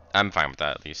 I'm fine with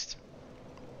that at least.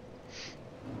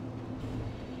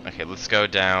 Okay, let's go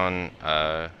down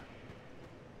the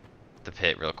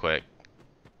pit real quick.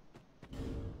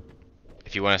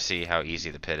 If you want to see how easy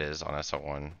the pit is on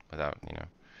sl1 without, you know,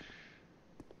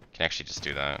 you can actually just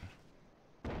do that.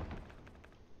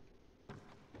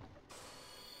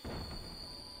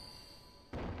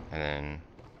 And then,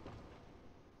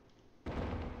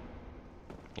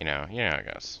 you know how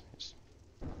it goes. Just,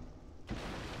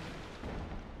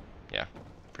 yeah,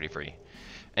 pretty free.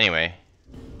 Anyway,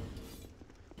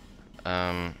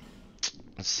 let's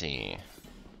see.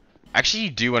 Actually, you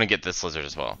do want to get this lizard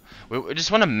as well. We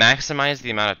just want to maximize the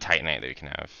amount of titanite that we can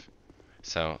have.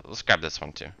 So let's grab this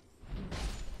one too.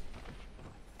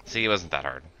 See, it wasn't that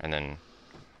hard. And then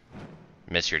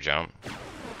miss your jump.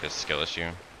 Just skill issue.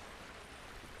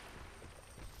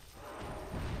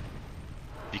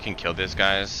 If you can kill these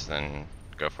guys, then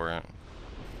go for it.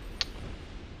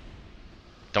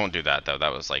 Don't do that though.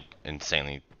 That was like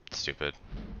insanely stupid.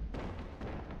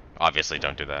 Obviously,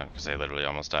 don't do that because I literally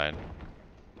almost died.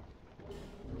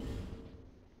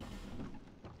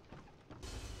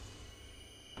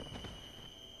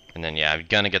 And then yeah, I'm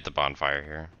gonna get the bonfire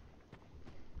here.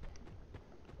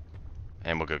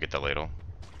 And we'll go get the ladle.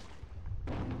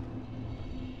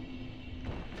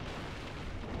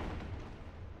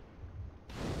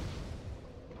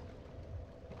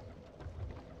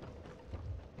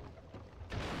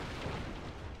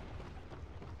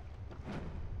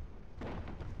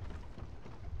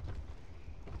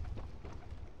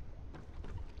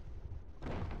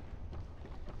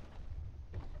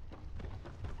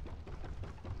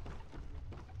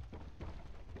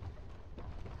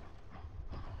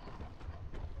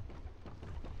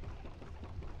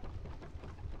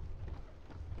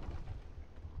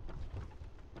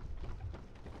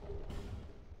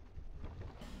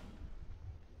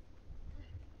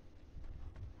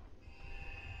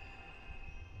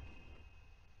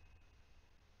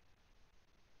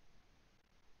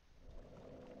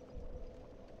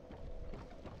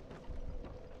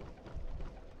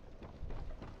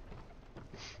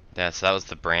 Yeah, so that was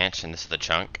the branch, and this is the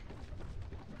chunk.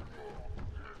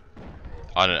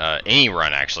 On any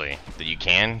run, actually, that you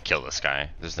can, kill this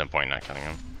guy. There's no point in not killing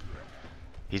him.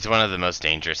 He's one of the most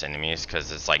dangerous enemies,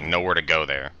 because it's like nowhere to go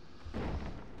there.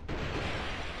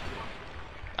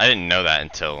 I didn't know that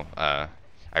until I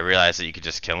realized that you could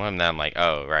just kill him, then I'm like,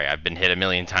 oh, right, I've been hit a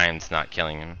million times not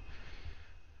killing him.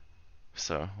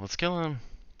 So, let's kill him.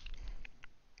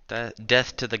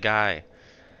 Death to the guy.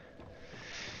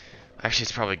 Actually,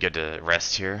 it's probably good to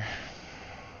rest here.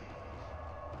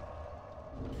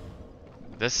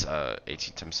 This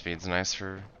 18 times speed's nice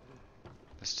for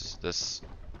this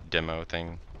demo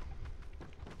thing.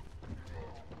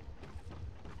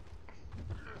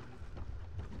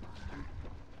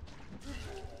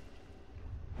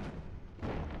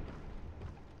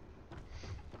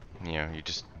 You know, you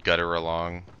just gutter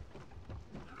along.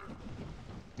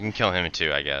 You can kill him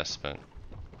too, I guess, but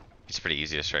he's pretty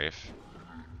easy to strafe.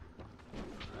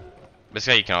 This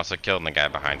guy you can also kill, and the guy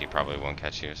behind you probably won't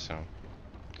catch you, so.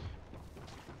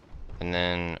 And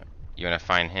then you want to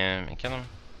find him and kill him.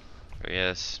 There he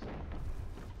is.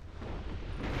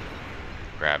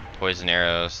 Grab poison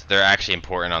arrows. They're actually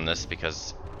important on this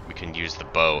because we can use the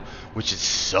bow, which is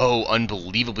so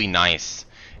unbelievably nice.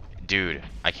 Dude,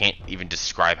 I can't even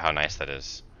describe how nice that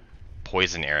is.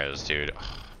 Poison arrows, dude.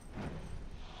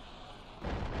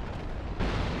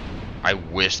 I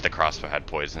wish the crossbow had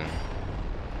poison.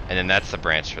 And then that's the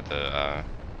branch for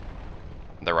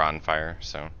the rotten fire,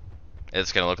 so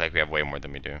it's gonna look like we have way more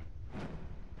than we do.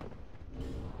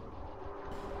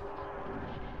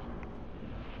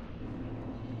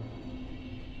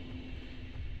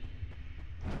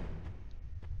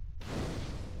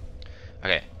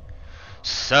 Okay,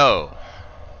 so,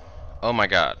 oh my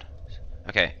god.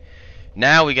 Okay,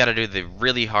 now we gotta do the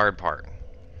really hard part.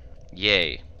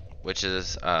 Yay, which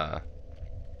is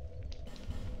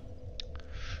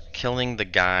killing the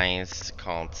guys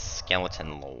called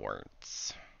skeleton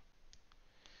lords.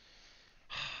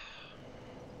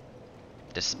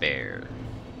 Despair.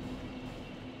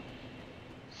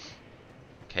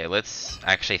 Okay, let's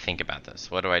actually think about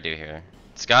this. What do I do here?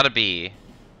 It's gotta be,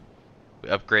 we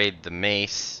upgrade the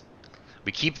mace.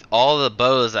 We keep all the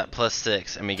bows at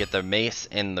 +6, and we get the mace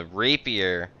and the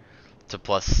rapier to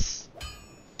 +10,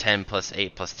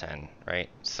 +8, +10, right?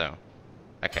 So,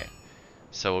 okay.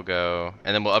 So we'll go,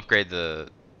 and then we'll upgrade the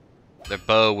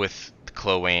bow with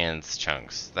Chloan's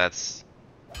chunks.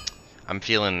 I'm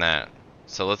feeling that.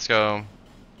 So let's go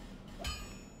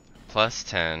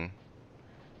 +10,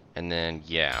 and then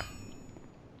yeah,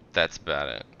 that's about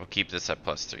it. We'll keep this at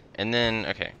 +3, and then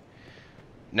okay.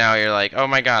 Now you're like, oh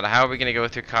my god, how are we gonna go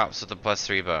through cops with a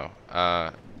 +3 bow?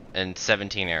 And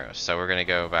 17 arrows. So we're gonna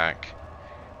go back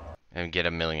and get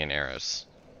 1,000,000 arrows.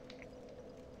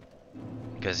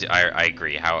 Because I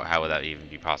agree, how would that even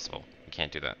be possible? You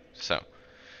can't do that. So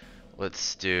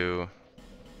let's do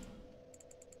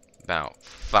about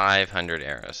 500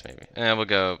 arrows maybe. And we'll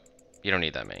go, you don't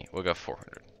need that many. We'll go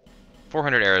 400.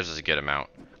 400 arrows is a good amount.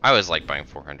 I always like buying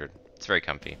 400. It's very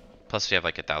comfy. Plus we have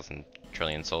like 1,000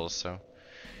 trillion souls, so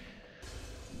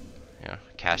yeah,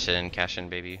 cash in,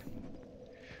 baby.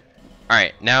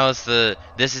 Alright, now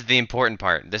this is the important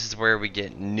part. This is where we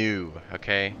get new,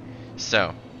 okay?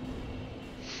 So,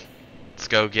 let's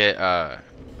go get,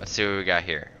 let's see what we got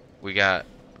here. We got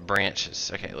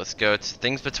branches. Okay, let's go to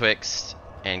things betwixt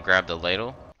and grab the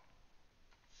ladle.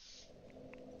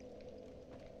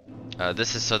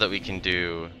 This is so that we can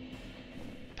do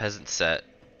peasant set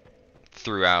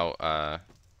throughout,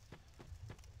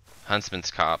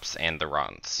 Huntsman's Copse and the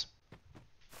Rons.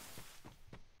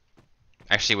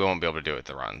 Actually, we won't be able to do it with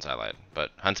the Rons, I lied.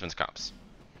 But Huntsman's Copse.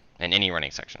 And any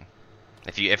running section.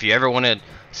 If you ever want to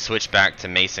switch back to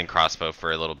mace and crossbow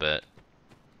for a little bit,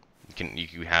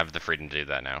 you have the freedom to do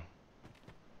that now.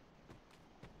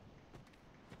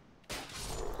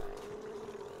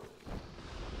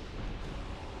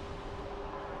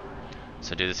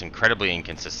 So do this incredibly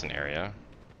inconsistent area.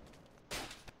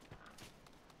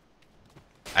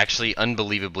 Actually,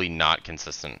 unbelievably not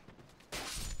consistent.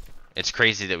 It's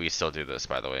crazy that we still do this,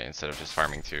 by the way, instead of just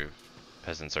farming through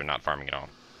peasants or not farming at all.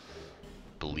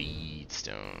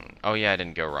 Bleedstone. Oh yeah, I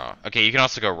didn't go raw. Okay, you can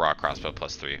also go raw crossbow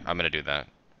 +3. I'm gonna do that.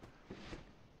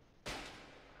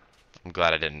 I'm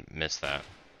glad I didn't miss that.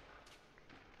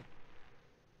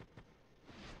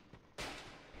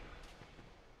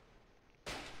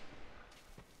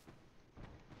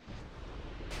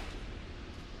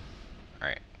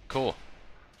 Alright, cool.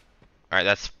 Alright,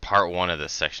 that's part 1 of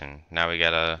this section. Now we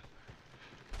gotta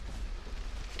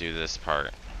do this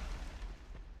part.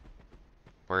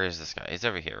 Where is this guy? He's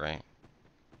over here, right?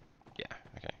 Yeah,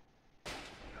 okay.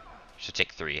 Should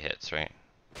take 3 hits, right?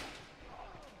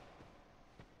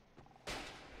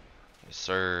 Yes,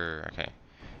 sir. Okay.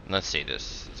 And let's see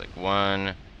this. It's like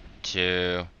 1,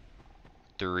 2,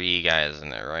 3 guys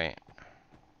in there, right?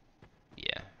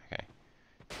 Yeah, okay.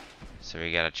 So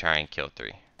we gotta try and kill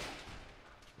 3.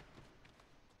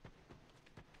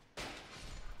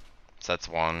 So that's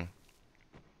 1.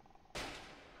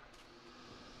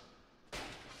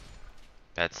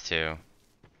 That's 2.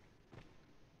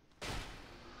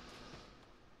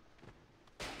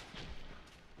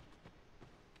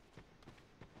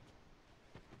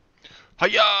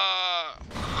 Hiya!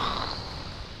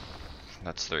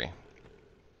 That's 3.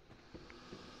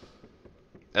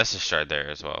 That's a shard there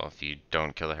as well if you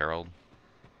don't kill the herald.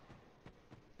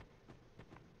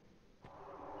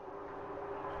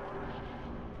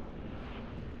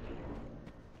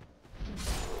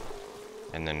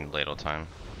 And then ladle time.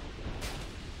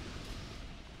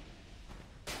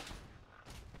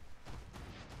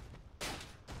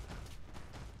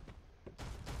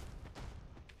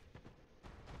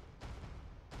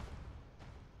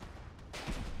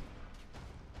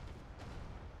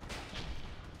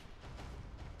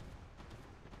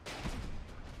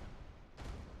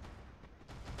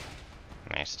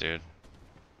 Nice, dude.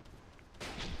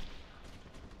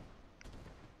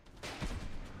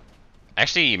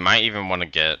 Actually, you might even want to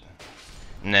get...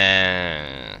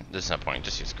 Nah, there's no point.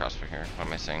 Just use crossbow here. What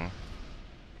am I saying?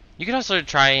 You can also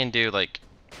try and do like...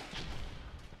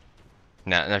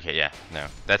 No, okay, yeah, no.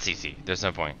 That's easy. There's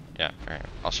no point. Yeah, alright.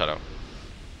 I'll shut up.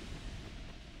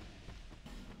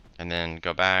 And then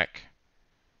go back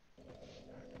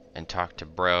and talk to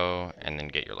bro and then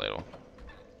get your ladle.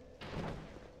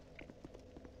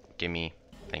 Gimme.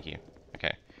 Thank you.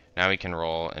 Okay. Now we can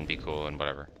roll and be cool and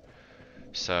whatever.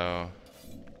 So,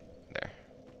 there.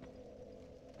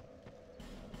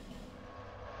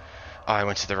 Oh, I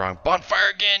went to the wrong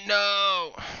bonfire again.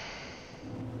 No!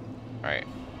 Alright.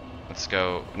 Let's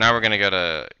go. Now we're going to go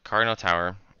to Cardinal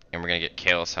Tower and we're going to get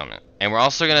Kale's helmet. And we're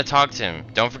also going to talk to him.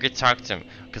 Don't forget to talk to him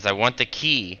because I want the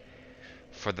key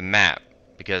for the map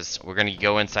because we're going to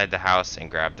go inside the house and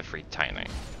grab the free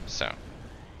titanite. So,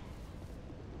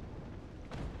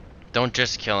 don't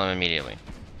just kill him immediately,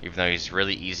 even though he's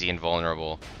really easy and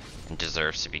vulnerable and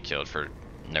deserves to be killed for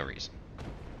no reason.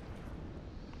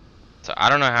 So I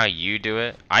don't know how you do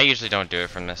it. I usually don't do it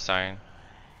from this side.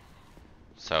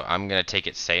 So I'm gonna take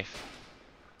it safe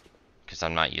because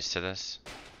I'm not used to this.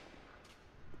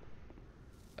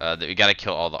 We gotta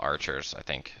kill all the archers, I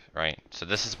think, right? So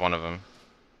this is one of them.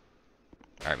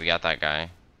 Alright, we got that guy.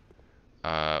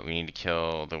 We need to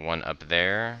kill the one up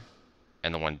there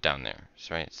and the one down there,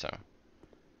 right? So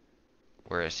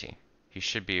where is he? He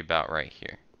should be about right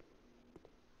here.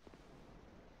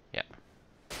 Yeah.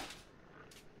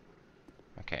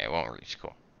 Okay, it won't reach.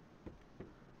 Cool.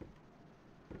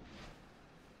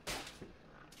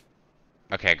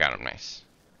 Okay, I got him. Nice.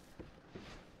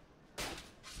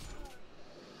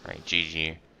 Alright,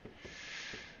 GG.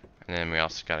 And then we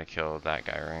also gotta kill that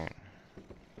guy, right?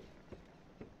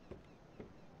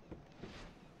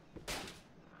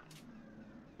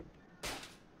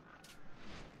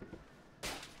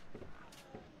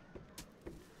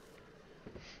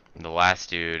 The last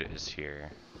dude is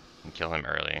here. And kill him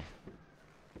early.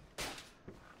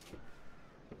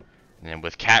 And then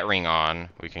with cat ring on,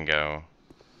 we can go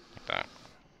like that.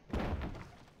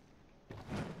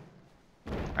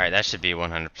 Alright, that should be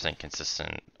 100%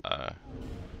 consistent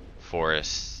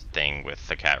forest thing with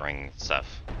the cat ring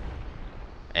stuff.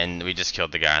 And we just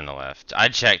killed the guy on the left. I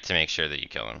checked to make sure that you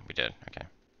kill him. We did. Okay.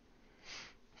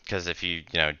 Because if you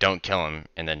don't kill him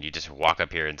and then you just walk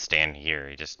up here and stand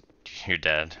here, you're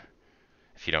dead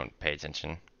if you don't pay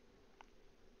attention.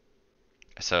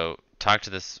 So talk to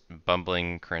this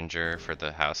bumbling cringer for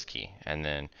the house key, and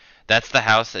then that's the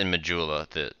house in Majula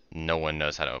that no one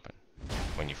knows how to open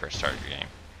when you first start your game.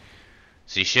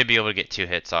 So you should be able to get 2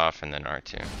 hits off and then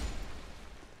R2.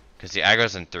 Because the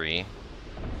aggro's in 3.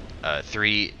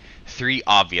 Three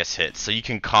obvious hits, so you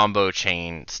can combo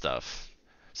chain stuff.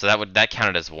 So that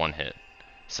counted as 1 hit.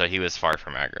 So he was far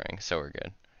from aggroing, so we're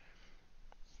good.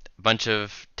 A bunch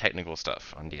of technical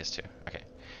stuff on DS2. Okay.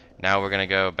 Now we're gonna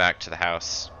go back to the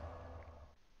house.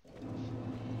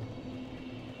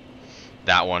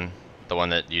 That one, the one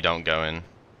that you don't go in.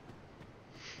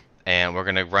 And we're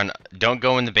gonna run. Don't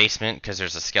go in the basement because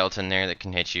there's a skeleton there that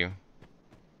can hit you.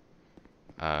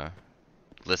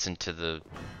 Listen to the,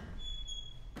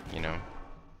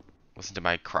 listen to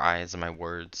my cries and my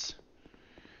words.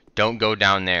 Don't go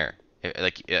down there.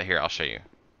 Here, I'll show you.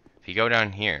 If you go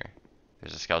down here,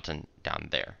 there's a skeleton down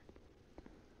there.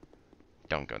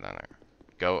 Don't go down there.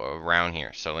 Go around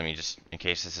here. So let me just, in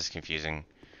case this is confusing,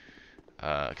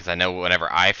 because I know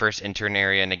whenever I first enter an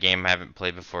area in a game I haven't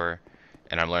played before,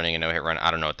 and I'm learning a no-hit run,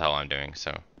 I don't know what the hell I'm doing.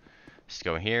 So just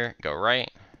go here, go right,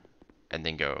 and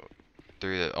then go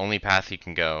through the only path you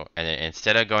can go, and then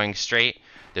instead of going straight,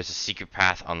 there's a secret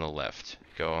path on the left.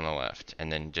 Go on the left,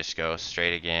 and then just go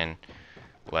straight again,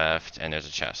 left, and there's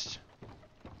a chest.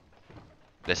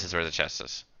 This is where the chest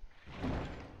is,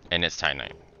 and it's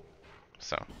titanite.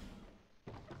 So,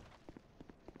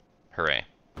 hooray!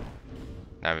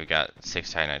 Now we've got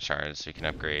 6 titanite shards. We can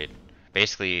upgrade.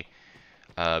 Basically,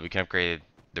 we can upgrade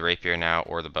the rapier now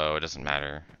or the bow. It doesn't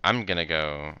matter. I'm gonna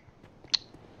go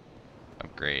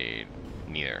upgrade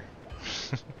neither.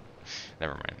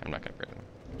 Never mind. I'm not gonna upgrade them.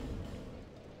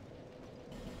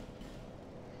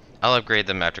 I'll upgrade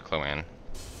them after Cloan.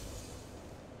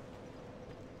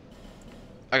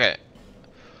 Okay.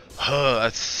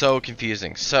 That's so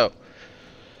confusing. So,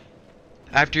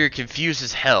 after you're confused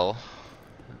as hell,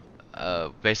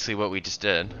 basically what we just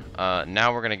did,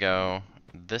 now we're gonna go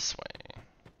this way.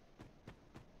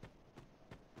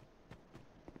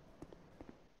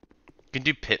 You can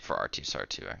do pit for R2 star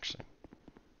 2 actually.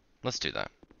 Let's do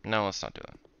that. No, let's not do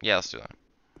that. Yeah, let's do that.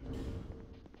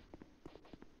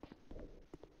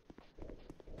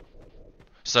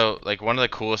 So, like, one of the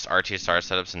coolest R2 star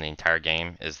setups in the entire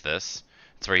game is this.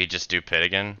 It's where you just do pit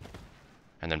again,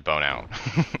 and then bone out.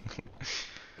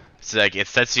 So like it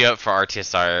sets you up for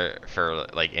RTSR for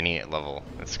like any level.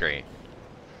 That's great.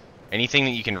 Anything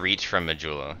that you can reach from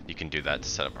Majula, you can do that to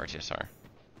set up RTSR.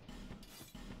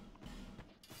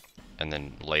 And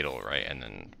then ladle, right? And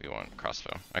then we want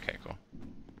crossbow. Okay, cool.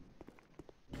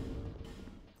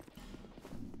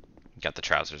 Got the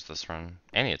trousers this run,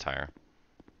 and the attire.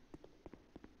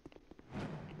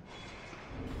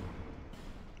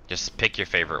 Just pick your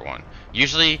favorite one.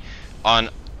 Usually,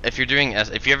 if you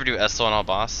ever do sl1 all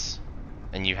boss,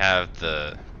 and you have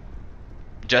the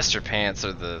jester pants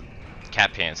or the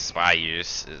cat pants, what I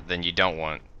use, then you don't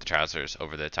want the trousers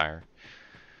over the attire.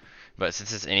 But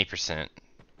since it's any percent,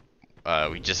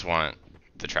 we just want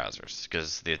the trousers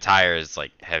because the attire is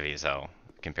like heavy as hell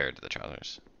compared to the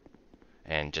trousers,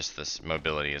 and just this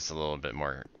mobility is a little bit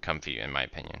more comfy in my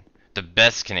opinion. The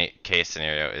best case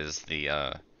scenario is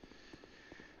the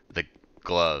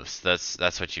gloves.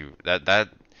 That's what you that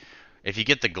if you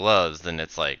get the gloves, then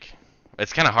it's like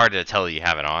it's kind of hard to tell you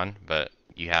have it on, but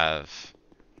you have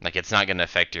like it's not going to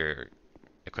affect your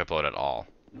equip load at all.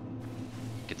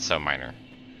 It's so minor.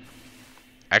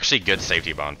 Actually, good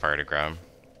safety bonfire to grab.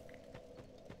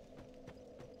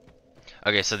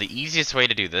 Okay, so the easiest way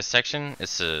to do this section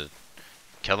is to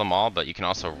kill them all, but you can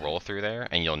also roll through there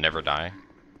and you'll never die.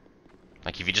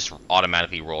 Like if you just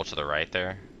automatically roll to the right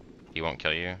there, he won't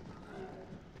kill you.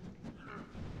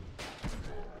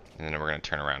 And then we're going to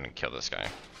turn around and kill this guy.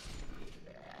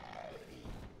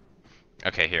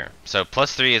 Okay, here. So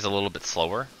 +3 is a little bit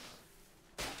slower.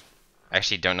 I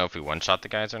actually don't know if we one-shot the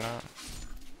guys or not.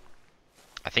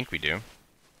 I think we do.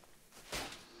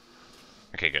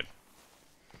 Okay, good.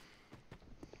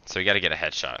 So we got to get a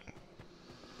headshot.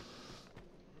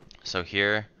 So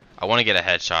here, I want to get a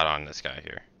headshot on this guy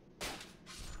here.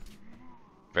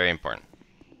 Very important.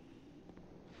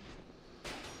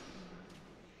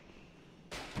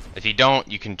 If you don't,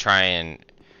 you can try and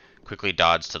quickly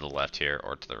dodge to the left here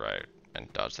or to the right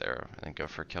and dodge the arrow and then go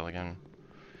for a kill again.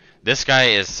 This guy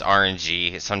is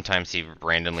RNG. Sometimes he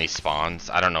randomly spawns.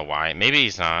 I don't know why. Maybe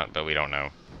he's not, but we don't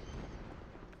know.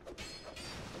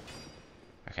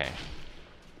 Okay.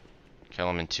 Kill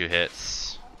him in 2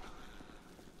 hits.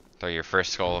 Throw your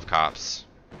first skull of cops.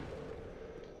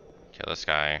 Kill this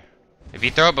guy. If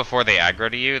you throw it before they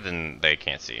aggro to you, then they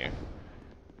can't see you.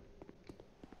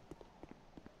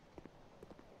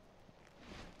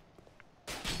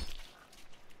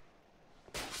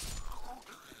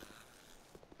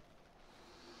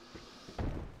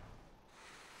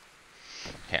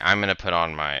 Okay, I'm gonna put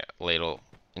on my ladle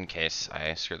in case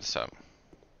I screw this up.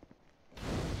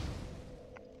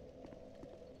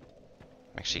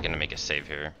 I'm actually gonna make a save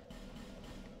here.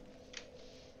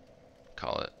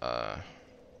 Call it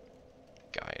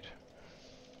guide.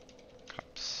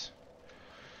 Cops.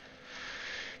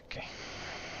 Okay.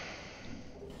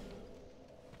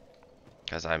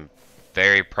 Because I'm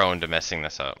very prone to messing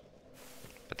this up,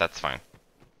 but that's fine.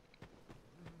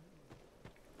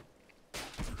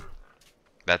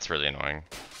 That's really annoying.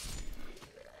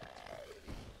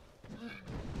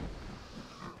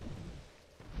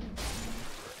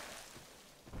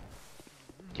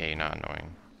 Yeah, you're not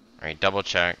annoying. Alright, double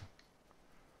check.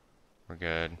 We're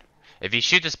good. If you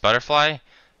shoot this butterfly,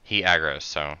 he aggroes,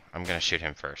 so I'm gonna shoot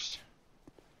him first.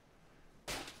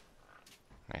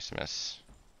 Nice miss.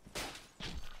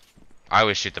 I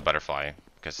always shoot the butterfly,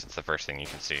 because it's the first thing you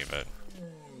can see, but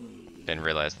didn't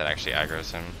realize that actually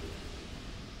aggroes him.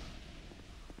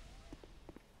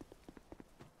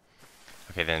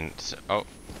 Okay, then, oh,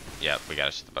 yeah, we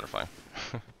gotta shoot the butterfly.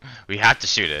 We have to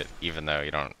shoot it, even though you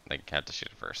don't, like, have to shoot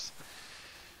it first.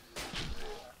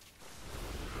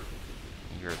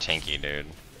 You're tanky, dude.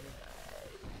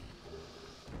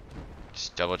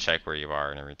 Just double check where you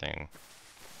are and everything.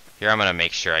 Here, I'm gonna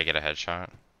make sure I get a headshot.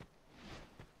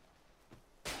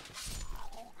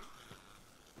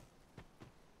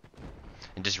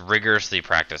 And just rigorously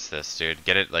practice this, dude.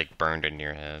 Get it, like, burned into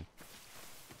your head.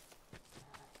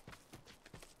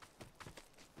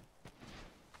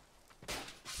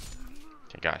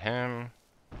 Got him.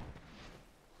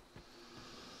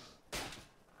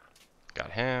 Got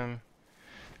him.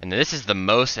 And this is the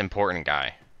most important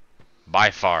guy. By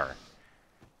far.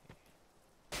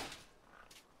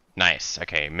 Nice.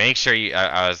 Okay, make sure you...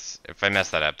 if I mess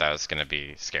that up, that was going to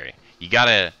be scary. You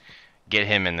gotta get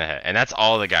him in the head. And that's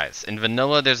all the guys. In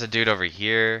vanilla, there's a dude over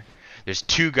here. There's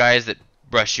 2 guys that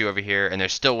brush you over here. And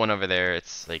there's still one over there.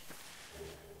 It's like...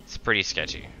 It's pretty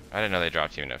sketchy. I didn't know they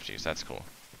dropped you enough juice. That's cool.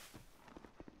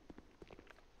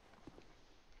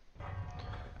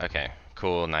 Okay,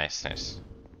 cool, nice, nice.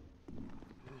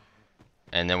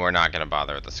 And then we're not gonna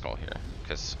bother with the skull here,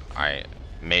 because I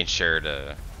made sure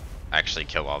to actually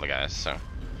kill all the guys, so.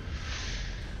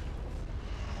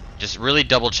 Just really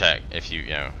double check if you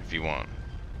know, if you want.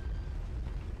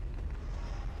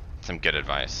 Some good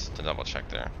advice to double check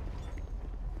there.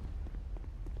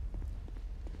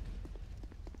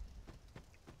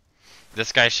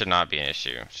 This guy should not be an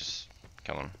issue. Just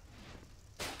kill him.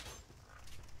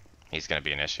 He's gonna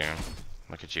be an issue.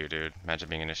 Look at you, dude. Imagine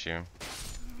being an issue.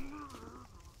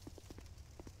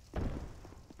 Let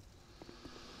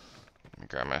me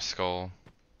grab my skull.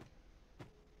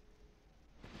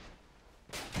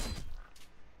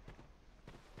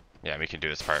 Yeah, we can do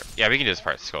this part. Yeah, we can do this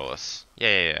part skullless.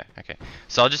 Yeah. Okay.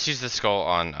 So I'll just use this skull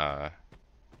on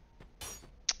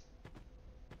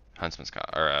Huntsman's Skull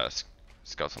or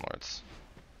Skeleton Lords.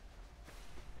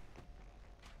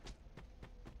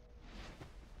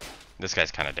 This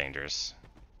guy's kind of dangerous.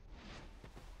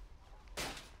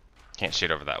 Can't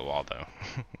shoot over that wall though.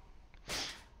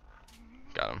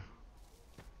 Got him.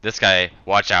 This guy,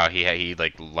 watch out. He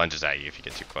like lunges at you if you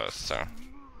get too close. So.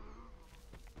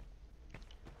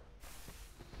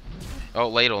 Oh,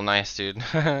 ladle, nice, dude.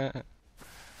 Okay,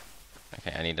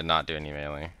 I need to not do any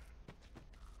melee.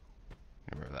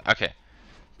 Remember that. Okay,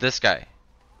 this guy.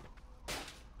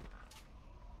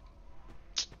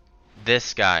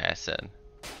 This guy, I said.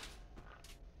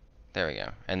 There we go.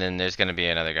 And then there's gonna be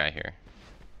another guy here.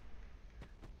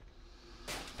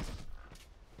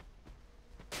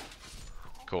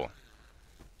 Cool.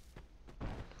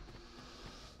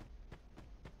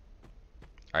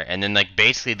 Alright, and then like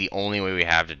basically the only way we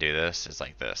have to do this is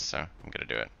like this, so I'm gonna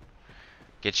do it.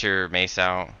 Get your mace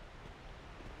out.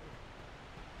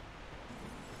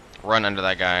 Run under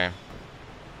that guy.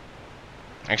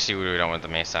 Actually, we don't want the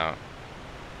mace out.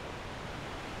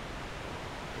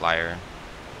 Liar.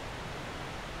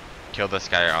 Kill this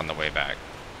guy on the way back.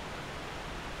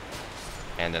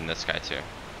 And then this guy too.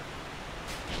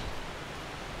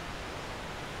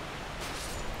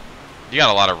 You got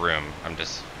a lot of room. I'm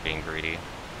just being greedy.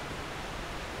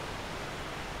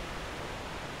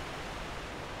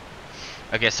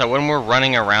 Okay, so when we're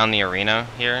running around the arena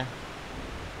here,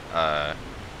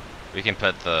 we can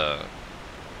put the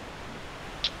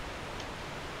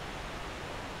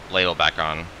ladle back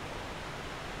on.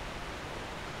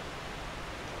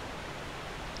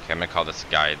 Okay, I'm gonna call this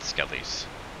guide Skellies.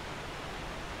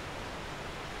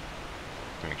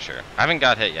 To make sure. I haven't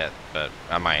got hit yet, but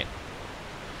I might.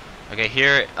 Okay,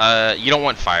 here, you don't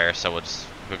want fire, so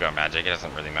we'll go magic. It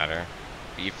doesn't really matter.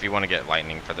 If you want to get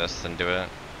lightning for this, then do it.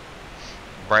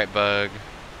 Bright bug.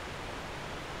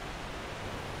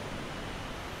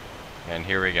 And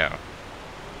here we go.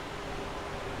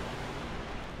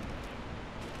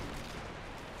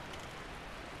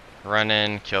 Run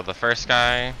in, kill the first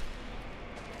guy.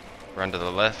 Run to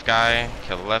the left guy,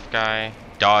 kill the left guy.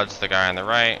 Dodge the guy on the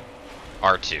right.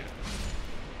 R2.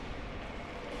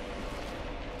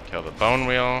 Kill the bone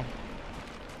wheel.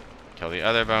 Kill the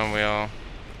other bone wheel.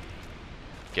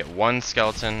 Get one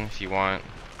skeleton if you want.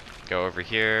 Go over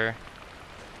here.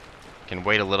 You can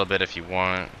wait a little bit if you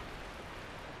want.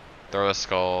 Throw a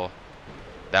skull.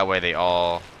 That way they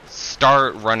all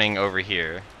start running over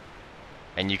here.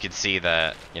 And you can see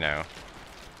that, you know,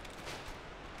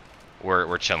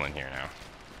 we're chilling here now.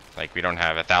 Like, we don't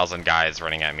have 1,000 guys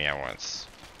running at me at once,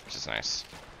 which is nice.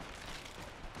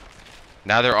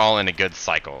 Now they're all in a good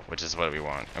cycle, which is what we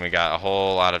want. And we got a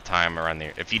whole lot of time around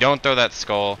there. If you don't throw that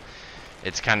skull,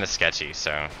 it's kind of sketchy,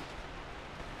 so.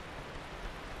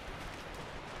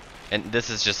 And this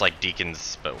is just like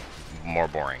Deacons, but more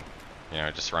boring. You know,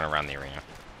 just run around the arena.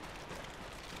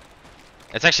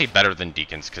 It's actually better than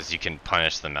Deacons, because you can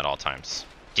punish them at all times.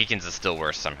 Deacons is still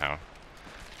worse somehow.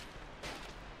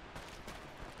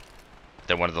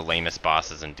 They're one of the lamest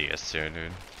bosses in DS2,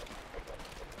 dude.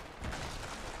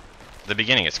 The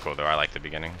beginning is cool though, I like the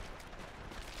beginning.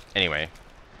 Anyway.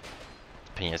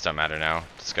 Opinions don't matter now.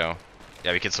 Let's go.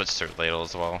 Yeah, we can switch to ladle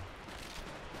as well.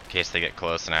 In case they get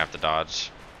close and I have to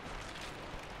dodge.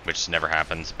 Which never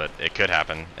happens, but it could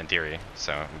happen in theory.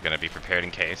 So I'm gonna be prepared in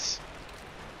case.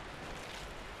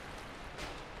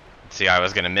 See, I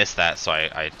was gonna miss that, so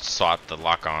I swapped the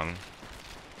lock on.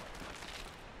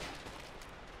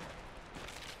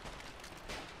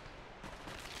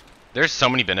 There's so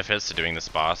many benefits to doing this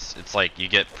boss. It's like you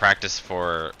get practice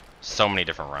for so many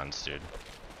different runs, dude.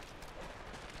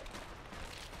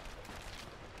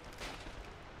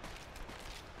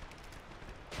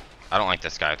 I don't like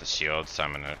this guy with the shield, so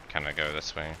I'm gonna kind of go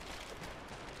this way.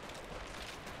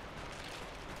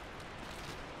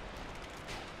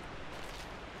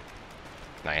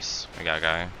 Nice, we got a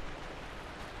guy.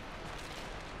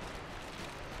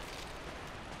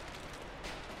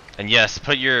 And yes,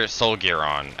 put your soul gear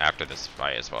on after this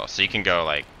fight as well. So you can go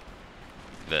like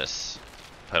this,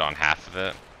 put on half of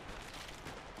it.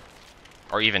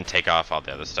 Or even take off all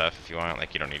the other stuff if you want.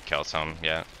 Like, you don't need Chaos Helm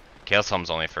yet. Chaos Helm's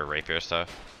only for rapier stuff.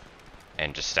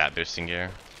 And just stat boosting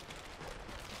gear.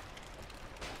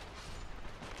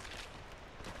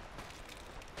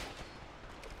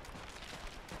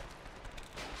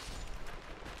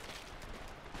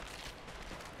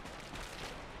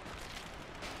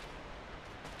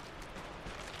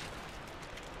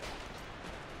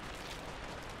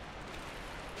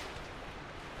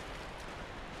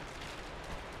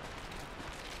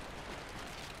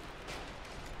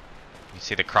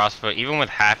 See, the crossbow, even with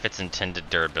half its intended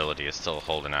durability, is still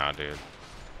holding out, dude.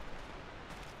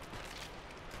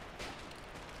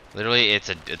 Literally, it's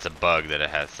a bug that it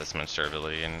has this much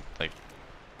durability, and like,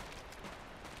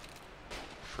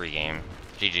 free game.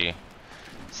 GG.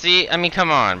 See, I mean,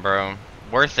 come on, bro.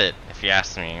 Worth it, if you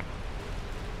ask me,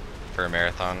 for a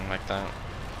marathon like that.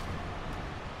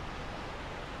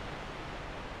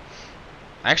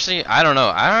 Actually, I don't know.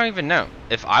 I don't even know.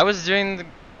 If I was doing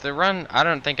the run, I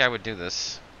don't think I would do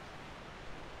this.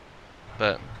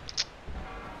 But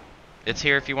it's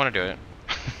here if you want to do it.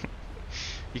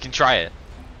 You can try it.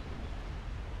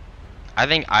 I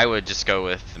think I would just go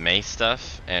with the mace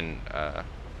stuff and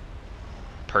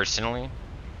personally.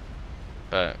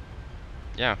 But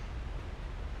yeah.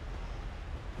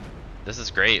 This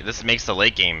is great. This makes the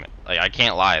late game, like, I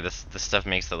can't lie, this stuff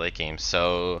makes the late game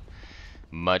so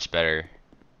much better.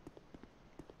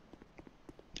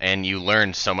 And you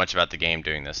learn so much about the game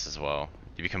doing this as well.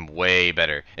 You become way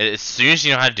better. As soon as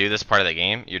you know how to do this part of the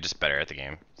game, you're just better at the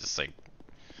game. Just like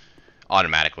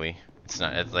automatically. It's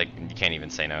like you can't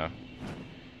even say no.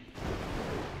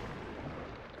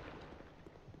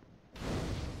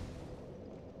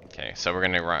 Okay, so we're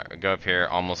gonna go up here,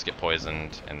 almost get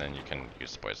poisoned, and then you can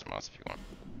use the poison moss if you want.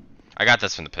 I got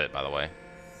this from the pit, by the way.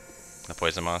 The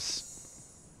poison moss.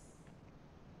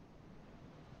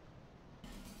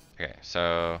 Okay,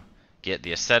 so get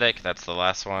the aesthetic, that's the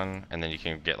last one, and then you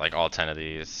can get like all 10 of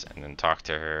these, and then talk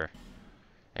to her,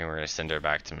 and we're gonna send her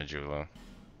back to Majula.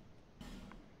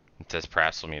 It says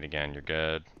perhaps we'll meet again, you're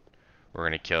good. We're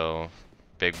gonna kill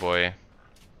Big Boy.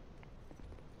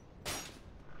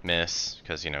 Miss,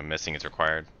 because, you know, missing is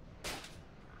required.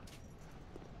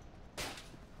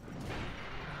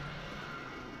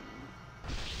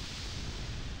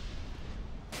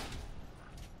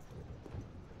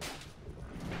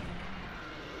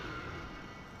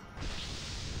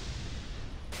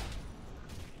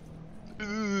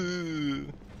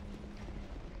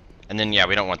 And then, yeah,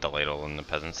 we don't want the ladle in the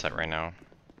peasant set right now.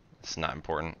 It's not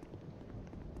important.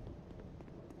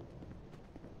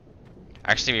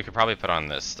 Actually, we could probably put on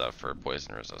this stuff for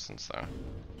poison resistance, though.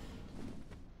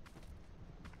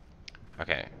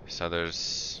 Okay, so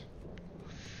there's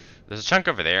a chunk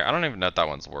over there. I don't even know if that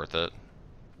one's worth it.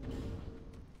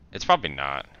 It's probably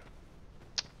not.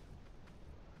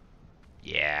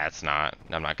 Yeah, it's not.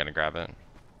 I'm not gonna grab it.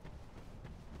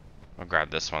 I'll grab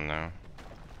this one, though.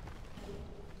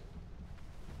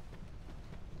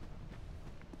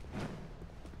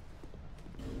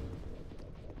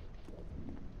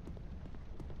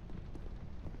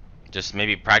 Just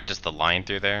maybe practice the line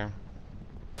through there.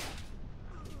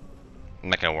 I'm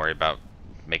not gonna worry about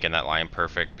making that line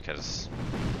perfect because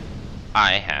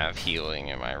I have healing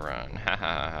in my run. Ha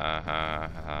ha ha ha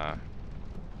ha.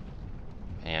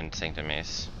 And Sanctum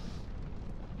Mace.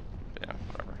 Yeah,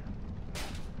 whatever.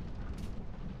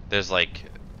 There's like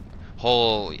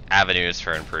whole avenues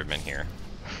for improvement here.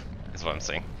 Is what I'm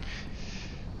saying.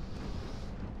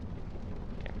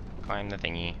 Okay, climb the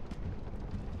thingy.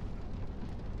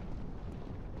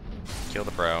 Kill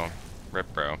the bro,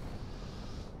 rip bro,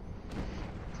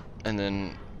 and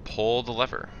then pull the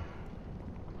lever.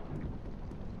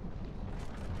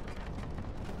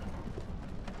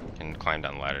 You can climb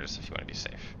down ladders if you want to be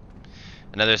safe.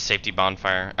 Another safety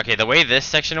bonfire. Okay, the way this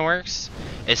section works,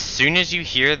 as soon as you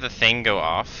hear the thing go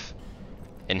off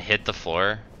and hit the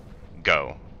floor,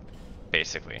 go,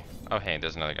 basically. Oh hey,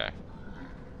 there's another guy.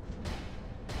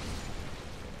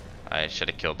 I should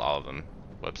have killed all of them.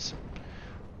 Whoops.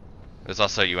 There's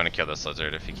also, you want to kill this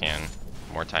lizard if you can.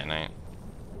 More Titanite.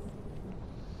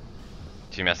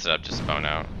 If you mess it up, just bone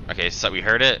out. Okay, so we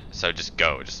heard it, so just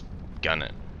go. Just gun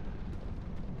it.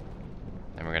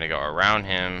 Then we're going to go around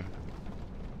him.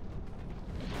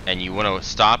 And you want to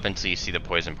stop until you see the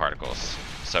poison particles.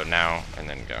 So now, and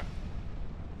then go.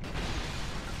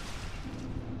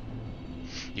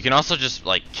 You can also just,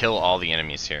 like, kill all the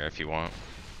enemies here if you want.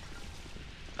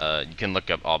 You can look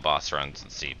up all boss runs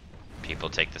and see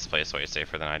people take this place way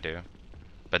safer than I do.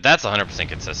 But that's 100%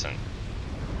 consistent.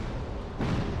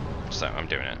 So I'm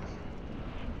doing it.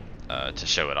 To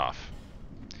show it off.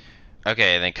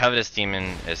 Okay, then Covetous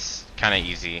Demon is kind of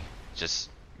easy. just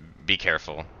be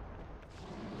careful.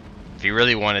 If you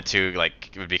really wanted to,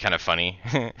 like, it would be kind of funny.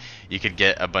 You could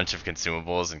get a bunch of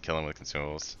consumables and kill him with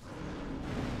consumables.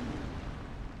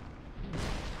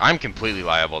 I'm completely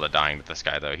liable to dying with this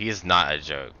guy, though. He is not a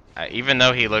joke. Even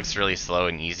though he looks really slow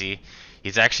and easy,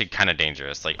 he's actually kind of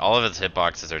dangerous. Like, all of his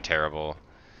hitboxes are terrible.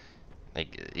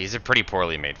 Like, he's a pretty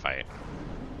poorly made fight.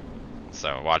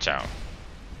 So, watch out.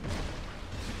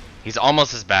 He's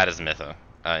almost as bad as Mytha,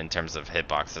 in terms of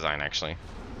hitbox design, actually.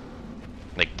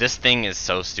 Like, this thing is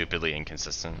so stupidly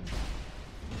inconsistent.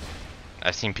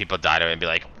 I've seen people die to it and be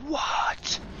like,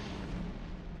 what?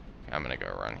 I'm gonna go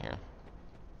run here.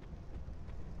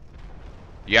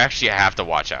 You actually have to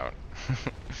watch out.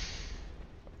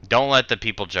 Don't let the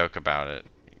people joke about it,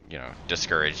 you know,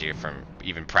 discourage you from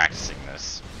even practicing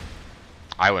this.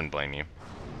 I wouldn't blame you.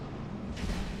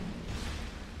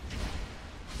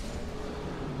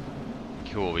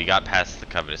 Cool, we got past the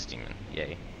covetous demon.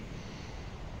 Yay.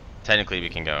 Technically we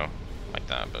can go like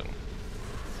that, but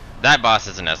that boss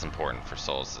isn't as important for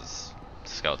souls as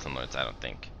skeleton lords, I don't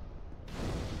think.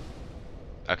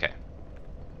 Okay.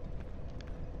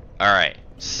 Alright,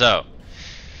 so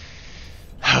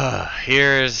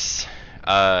here's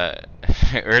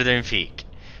Earthen Peak.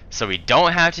 So we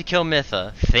don't have to kill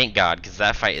Mytha, thank God, because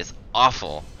that fight is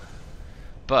awful.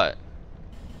 But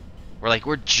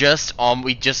we just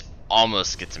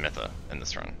almost get to Mytha in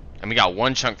this run. And we got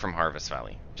one chunk from Harvest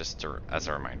Valley, just as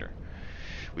a reminder.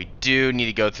 We do need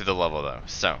to go through the level though,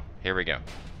 so here we go.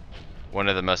 One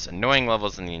of the most annoying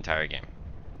levels in the entire game.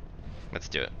 Let's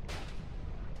do it.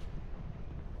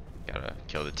 Gotta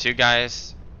kill the two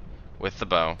guys with the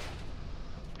bow.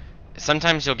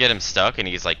 Sometimes you'll get him stuck and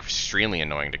he's like extremely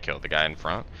annoying to kill, the guy in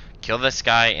front. Kill this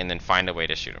guy and then find a way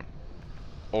to shoot him.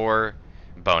 Or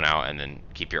bone out and then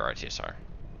keep your RTSR.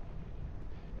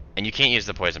 And you can't use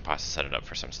the poison pots to set it up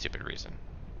for some stupid reason.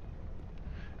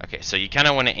 Okay, so you kind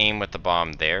of want to aim with the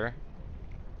bomb there.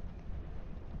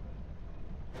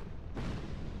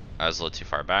 I was a little too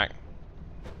far back.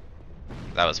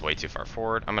 That was way too far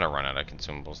forward. I'm gonna run out of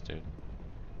consumables, dude.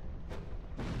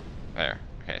 There.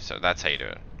 Okay, so that's how you do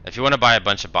it. If you want to buy a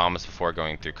bunch of bombs before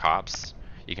going through cops,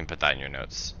 you can put that in your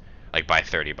notes. Like, buy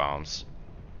 30 bombs.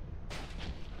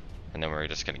 And then we're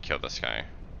just gonna kill this guy.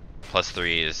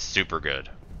 +3 is super good.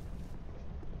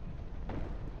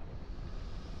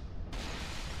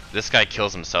 This guy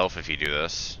kills himself if you do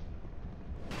this.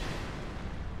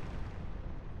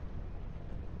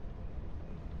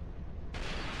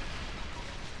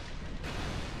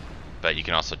 But you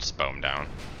can also just bow him down.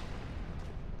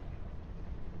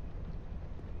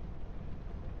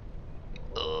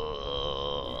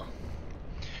 Ugh.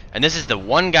 And this is the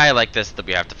one guy like this that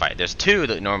we have to fight. There's two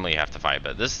that normally you have to fight,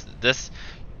 but this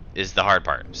is the hard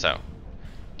part. So,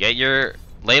 get your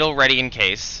ladle ready in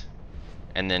case,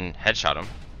 and then headshot him.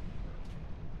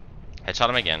 Headshot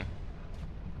him again.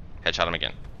 Headshot him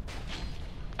again.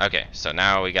 Okay, so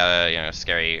now we got a, you know,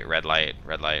 scary red light,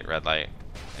 red light, red light,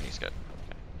 and he's good.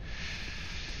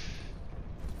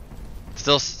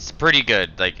 Still pretty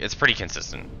good, like, it's pretty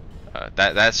consistent.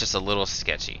 That's just a little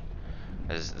sketchy,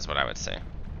 is what I would say.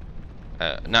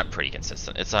 Not pretty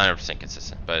consistent, it's 100%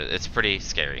 consistent, but it's pretty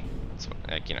scary. It's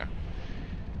like, you know.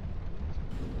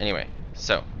 Anyway,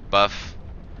 so, buff,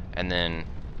 and then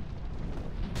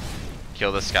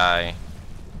kill this guy.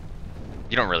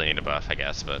 You don't really need a buff, I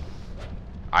guess, but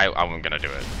I'm gonna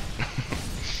do it.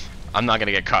 I'm not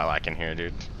gonna get caught lacking here,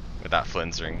 dude, with that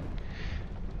Flynn's ring.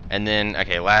 And then,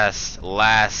 okay,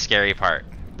 last scary part.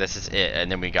 This is it,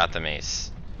 and then we got the mace.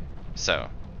 So,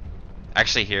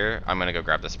 actually here, I'm gonna go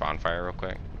grab this bonfire real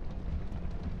quick.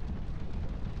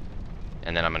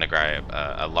 And then I'm gonna grab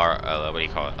what do you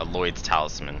call it? A Lloyd's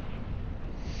Talisman.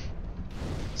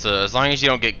 So as long as you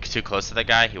don't get too close to that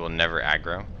guy, he will never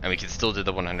aggro. And we can still do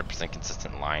the 100%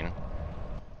 consistent line,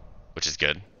 which is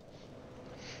good.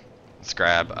 Let's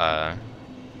grab,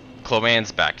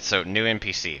 Cloan's back. So, new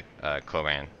NPC,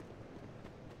 Cloan.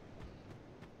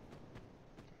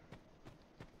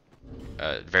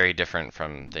 Very different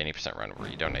from the 80% run where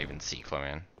you don't even see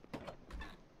Cloan.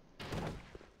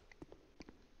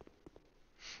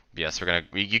 Yes,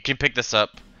 you can pick this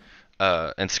up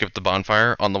and skip the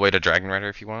bonfire on the way to Dragon Rider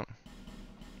if you want.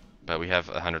 But we have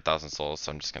 100,000 souls,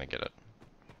 so I'm just gonna get it.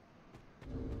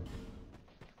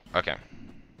 Okay.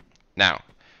 Now,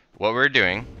 what we're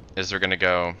doing is we're gonna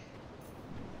go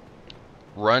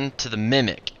run to the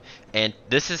Mimic. And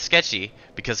this is sketchy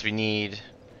because we need,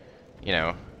 you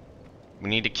know, we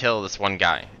need to kill this one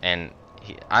guy. And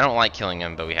I don't like killing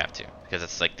him, but we have to. Because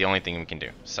it's like the only thing we can do.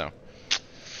 So,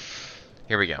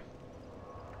 here we go.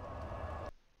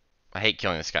 I hate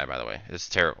killing this guy, by the way. It's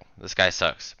terrible. This guy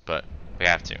sucks, but we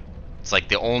have to. It's like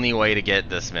the only way to get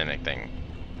this mimic thing.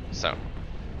 So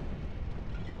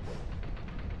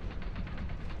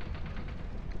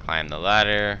climb the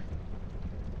ladder.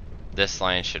 This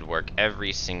line should work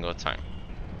every single time.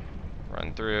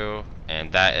 Run through,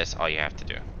 and that is all you have to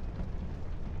do.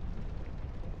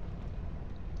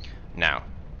 Now,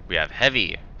 we have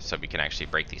heavy, so we can actually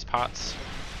break these pots.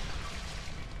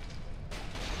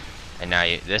 And now,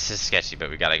 this is sketchy, but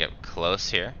we gotta get close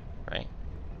here, right?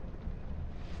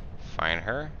 Find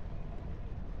her.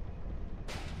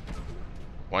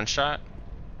 One shot.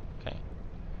 Okay.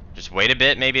 Just wait a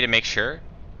bit, maybe, to make sure.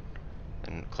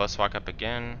 And close walk up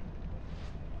again.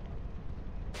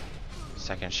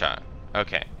 Second shot.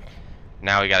 Okay.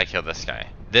 Now we gotta kill this guy.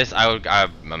 I'm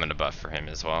gonna buff for him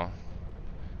as well.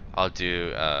 I'll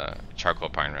do charcoal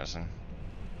pine resin.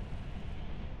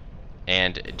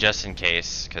 And just in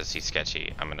case, because he's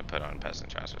sketchy, I'm gonna put on peasant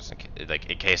trousers,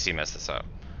 in case he messes up.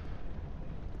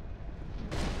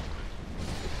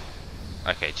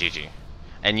 Okay, GG.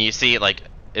 And you see, like,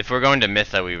 if we're going to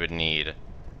Mytha, we would need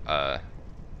to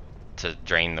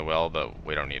drain the well, but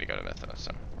we don't need to go to Mytha,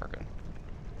 so we're good.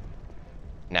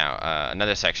 Now,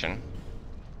 another section.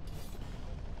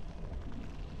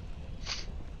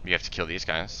 You have to kill these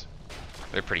guys.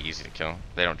 They're pretty easy to kill.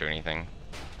 They don't do anything.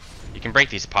 You can break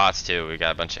these pots too. We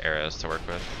got a bunch of arrows to work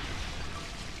with.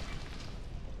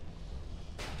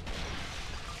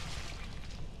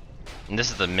 And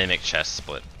this is the mimic chest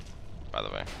split, by the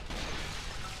way.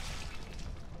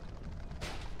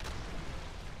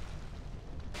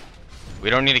 We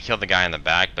don't need to kill the guy in the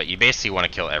back, but you basically want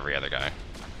to kill every other guy.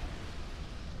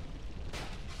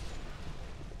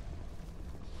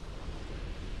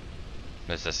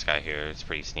 There's this guy here. It's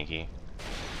pretty sneaky.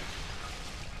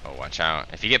 Oh, watch out.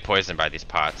 If you get poisoned by these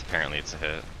pots, apparently it's a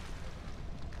hit.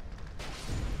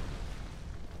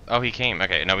 Oh, he came.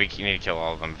 Okay, no, we need to kill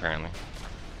all of them, apparently.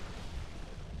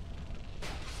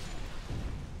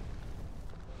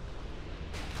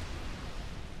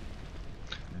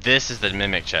 This is the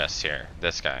mimic chest here.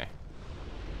 This guy.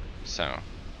 So.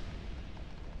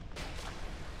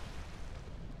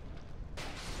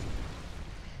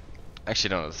 Actually,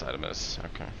 don't know this item is.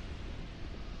 Okay.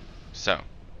 So.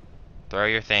 Throw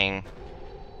your thing.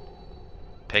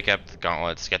 Pick up the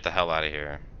gauntlets. Get the hell out of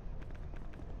here.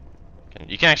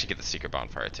 You can actually get the secret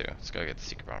bonfire too. Let's go get the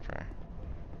secret bonfire.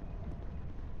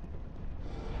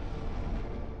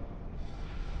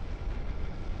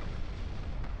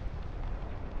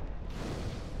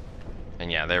 And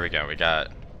yeah, there we go. We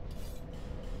got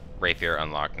rapier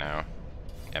unlocked now.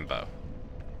 And bow.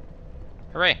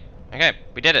 Hooray. Okay,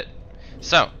 we did it.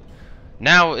 So,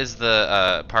 now is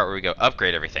the part where we go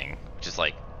upgrade everything. Which is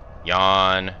like,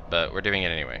 yawn, but we're doing it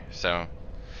anyway. So,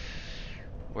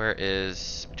 where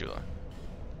is Jula?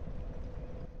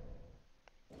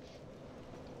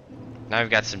 Now we've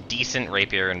got some decent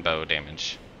rapier and bow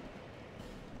damage.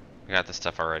 We got this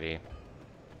stuff already.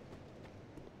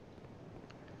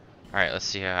 Alright, let's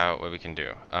see what we can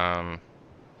do. Alright,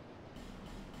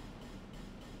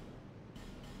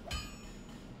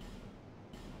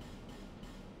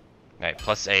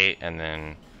 +8 and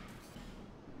then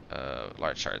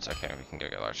large shards. Okay, we can go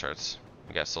get large shards.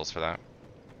 We got souls for that.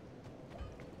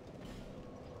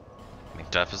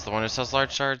 McDuff is the one who sells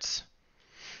large shards.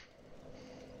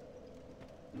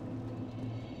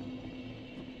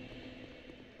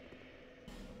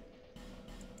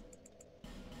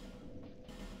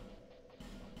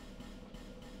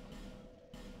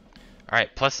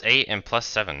 Alright, +8 and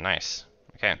 +7. Nice.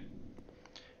 Okay.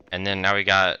 And then now we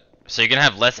got... So you're going to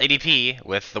have less ADP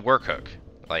with the work hook.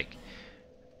 Like,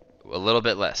 a little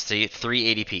bit less. See,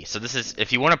 3 ADP. So this is...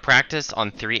 If you want to practice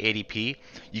on 3 ADP,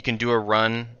 you can do a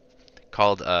run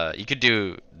called... you could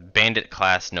do Bandit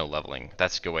class no leveling.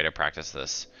 That's a good way to practice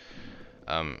this.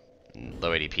 Low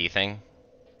ADP thing.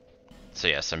 So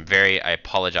yes, I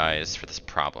apologize for this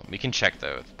problem. We can check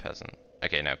though with Peasant.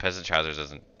 Okay, no, Peasant Trousers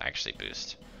doesn't actually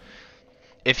boost.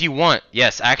 If you want,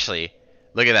 yes, actually,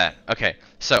 look at that. Okay,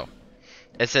 so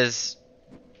it says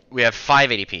we have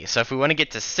 5 ADP. So if we want to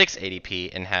get to 6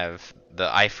 ADP and have the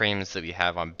iframes that we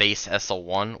have on base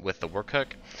sl1 with the work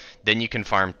hook, then you can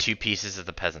farm 2 pieces of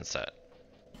the peasant set.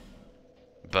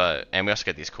 And we also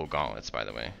get these cool gauntlets, by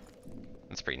the way.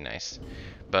 That's pretty nice.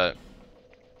 But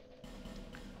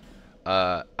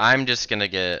I'm just gonna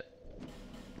get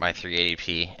my 3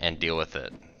 ADP and deal with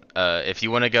it. If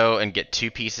you want to go and get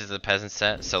 2 pieces of the peasant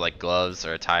set, so like gloves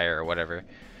or attire or whatever,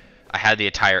 I had the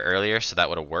attire earlier, so that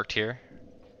would have worked here.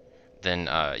 Then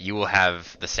you will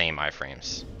have the same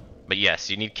iframes. But yes,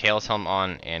 you need Kale's helm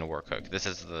on and work hook. This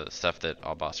is the stuff that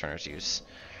all boss runners use.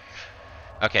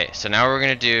 Okay, so now we're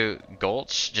gonna do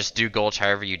Gulch. Just do Gulch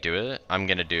however you do it. I'm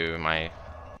gonna do my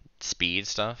speed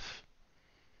stuff.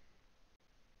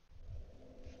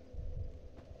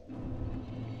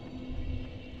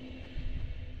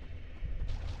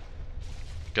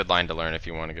 Good line to learn if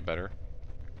you want to get better.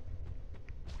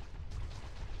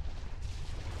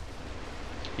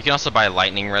 You can also buy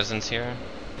lightning resins here.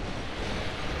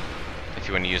 If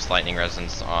you want to use lightning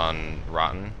resins on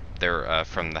Rotten. They're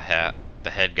from the head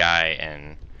guy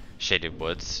and Shaded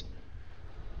Woods.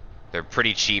 They're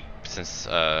pretty cheap since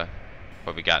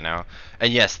what we got now.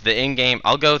 And yes, the in-game,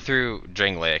 I'll go through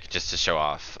Drangleic just to show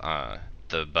off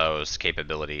the bow's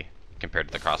capability compared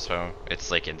to the crossbow. It's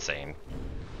like insane.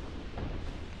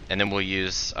 And then we'll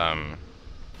use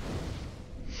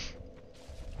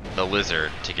the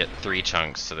lizard to get 3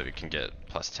 chunks so that we can get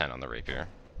plus 10 on the rapier.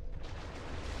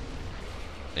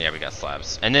 Yeah, we got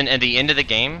slabs. And then at the end of the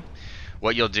game,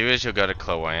 what you'll do is you'll go to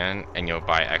Chloanne and you'll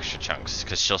buy extra chunks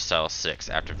because she'll sell 6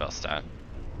 after Velstadt.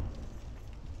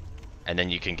 And then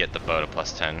you can get the bow to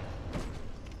plus 10.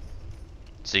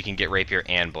 So you can get rapier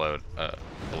and blow,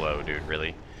 dude,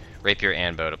 really. Rapier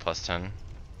and bow to plus 10.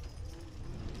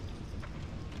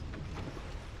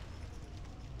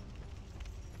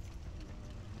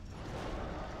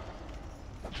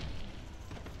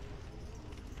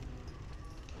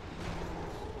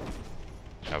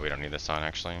 Oh, we don't need this on,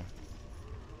 actually.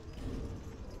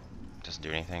 Doesn't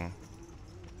do anything.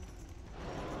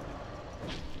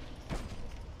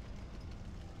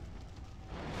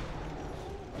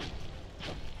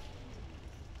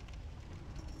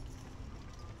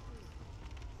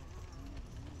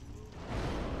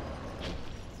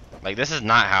 Like, this is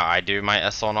not how I do my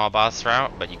sl1 boss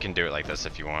route, but you can do it like this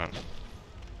if you want.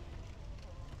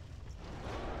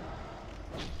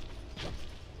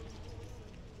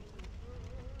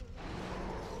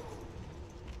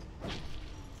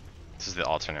 This is the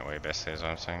alternate way, basically, is what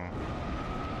I'm saying.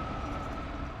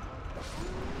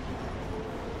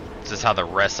 This is how the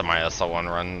rest of my sl1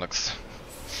 run looks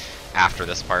after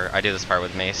this part. I do this part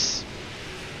with mace.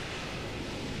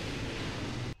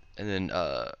 And then,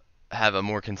 have a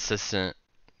more consistent,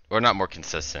 or not more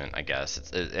consistent, I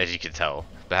guess, as you can tell,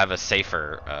 but have a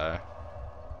safer,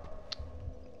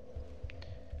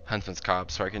 Huntsman's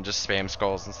Cob, so I can just spam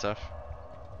skulls and stuff.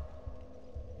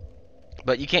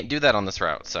 But you can't do that on this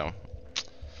route, so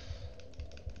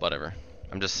whatever.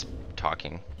 I'm just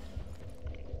talking.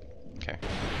 Okay.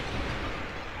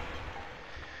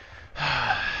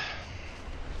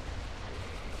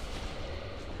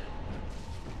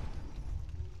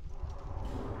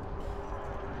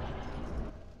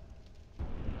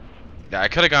 Yeah, I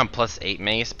could have gone plus 8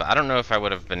 mace, but I don't know if I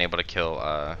would have been able to kill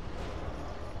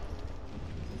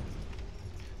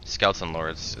Skeleton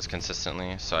Lords as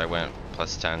consistently, so I went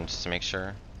plus 10 just to make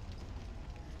sure.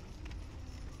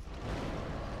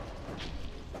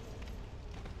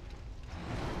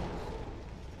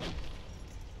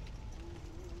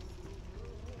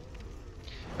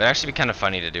 It'd actually be kind of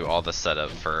funny to do all the setup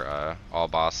for all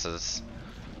bosses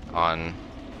on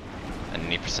an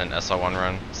 80% sl1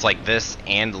 run. It's like this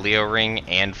and Leo Ring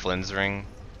and Flynn's Ring.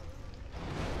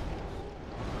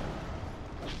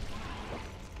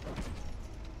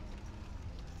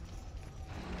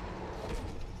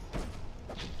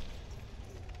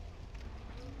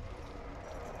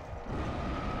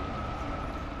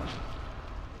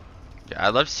 Yeah,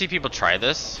 I'd love to see people try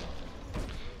this.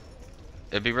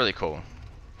 It'd be really cool.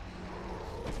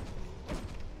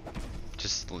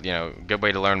 Just, you know, good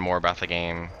way to learn more about the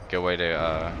game. Good way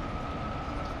to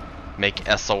make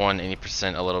sl1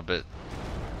 80% a little bit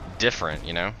different,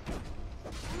 you know?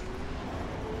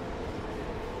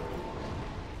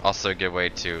 Also a good way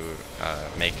to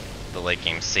make the late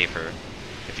game safer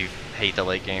if you hate the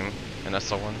late game in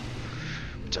sl1.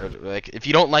 Like, if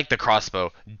you don't like the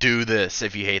crossbow, do this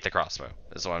if you hate the crossbow,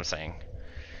 is what I'm saying.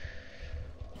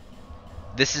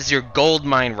 This is your gold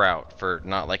mine route for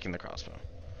not liking the crossbow.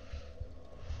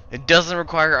 It doesn't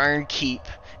require Iron Keep.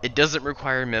 It doesn't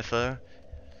require Mytha.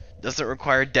 It doesn't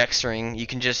require Dextering. You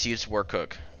can just use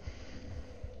Warcook.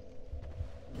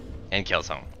 And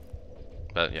Killzone.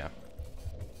 But yeah.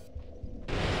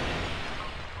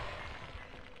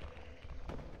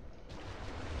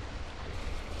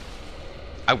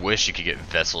 I wish you could get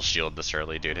Vessel Shield this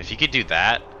early, dude. If you could do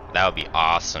that, that would be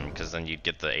awesome, because then you'd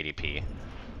get the ADP.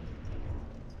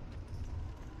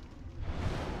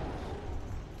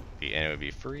 And it would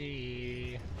be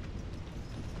free.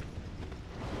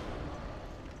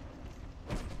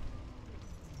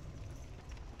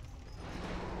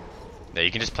 Yeah,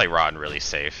 you can just play Rod really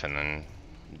safe, and then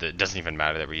it doesn't even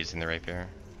matter that we're using the rapier.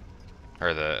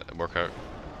 Or the Warcoat.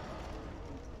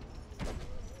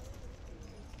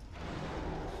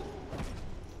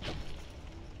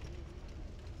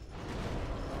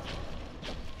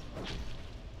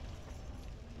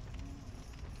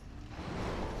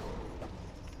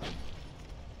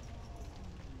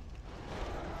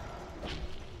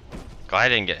 Glad I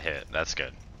didn't get hit. That's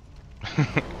good.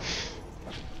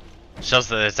 Shows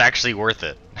that it's actually worth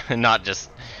it, not just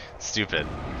stupid.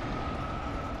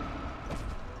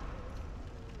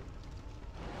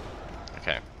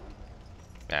 Okay.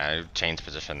 Yeah, I changed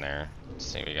position there. Let's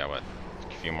see, we got what?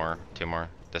 A few more? Two more?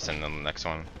 This and then the next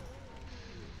one.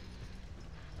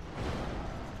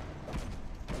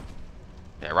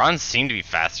 Yeah, Rons seem to be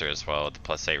faster as well with the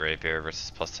 +8 rapier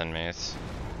versus +10 mace.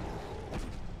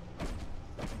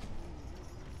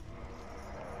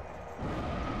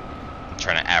 I'm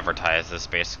trying to advertise this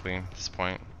basically at this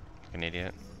point. Like an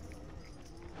idiot.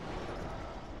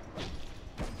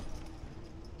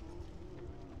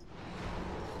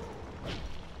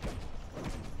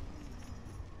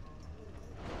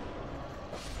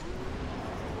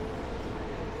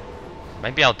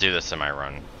 Maybe I'll do this in my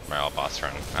run, my all boss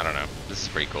run. I don't know. This is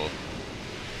pretty cool.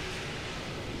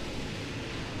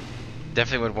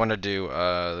 Definitely would want to do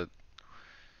 +4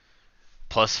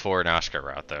 Nashka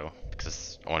route though,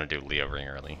 because I want to do Leo ring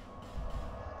early.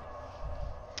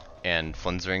 And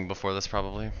Flynn's ring before this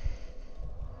probably.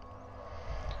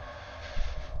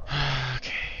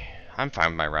 Okay, I'm fine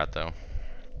with my route though.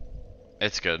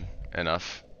 It's good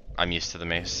enough. I'm used to the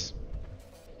mace.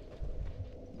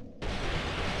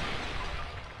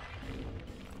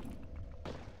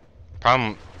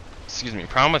 Problem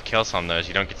with Killsong though is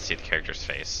you don't get to see the character's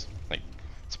face. Like,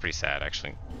 it's pretty sad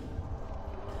actually.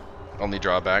 Only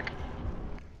drawback.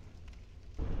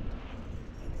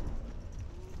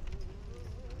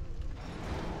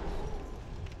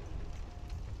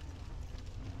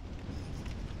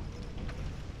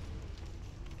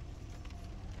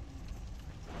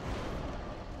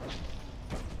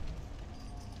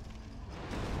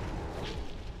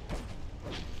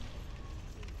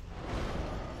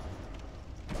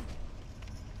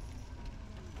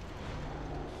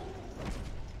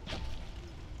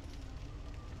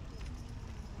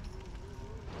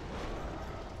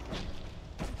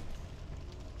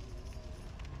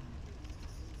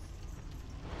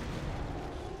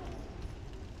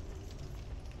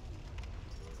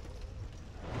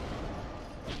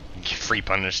 Free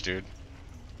punish, dude.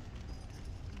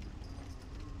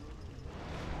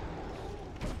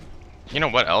 You know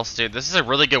what else, dude? This is a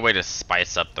really good way to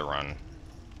spice up the run.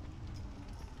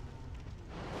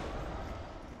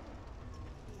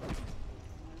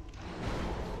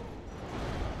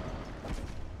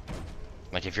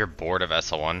 Like if you're bored of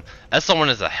sl1, sl1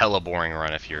 is a hella boring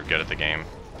run if you're good at the game.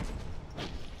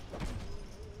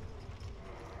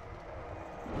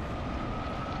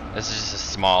 This is just a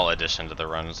small addition to the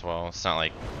run as well. It's not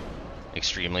like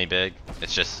extremely big.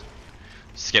 It's just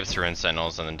skips through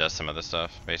Sentinels and then does some other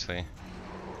stuff, basically.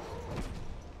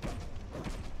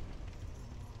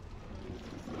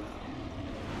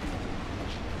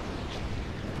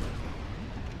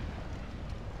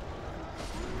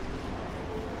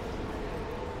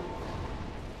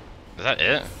 Is that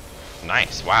it?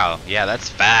 Nice, wow. Yeah, that's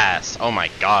fast. Oh my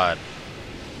god.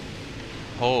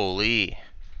 Holy.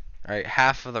 Alright,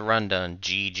 half of the run done.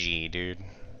 GG, dude.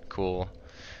 Cool.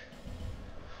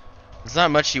 There's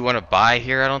not much you want to buy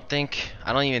here, I don't think.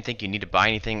 I don't even think you need to buy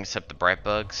anything except the bright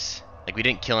bugs. Like, we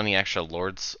didn't kill any extra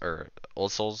lords, or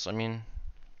old souls, I mean.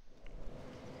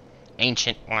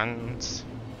 Ancient ones.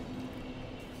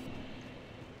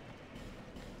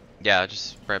 Yeah,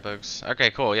 just bright bugs.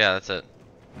 Okay, cool, yeah, that's it.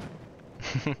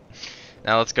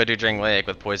 Now let's go do Drangleic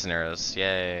with poison arrows.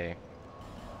 Yay.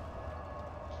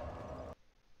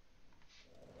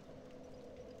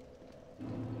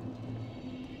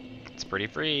 It's pretty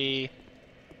free.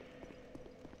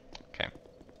 Okay.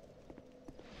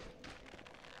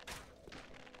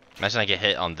 Imagine I get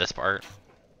hit on this part.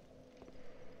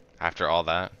 After all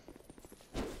that.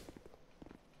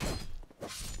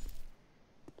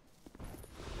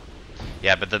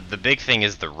 Yeah, but the big thing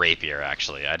is the rapier,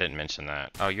 actually. I didn't mention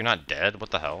that. Oh, you're not dead? What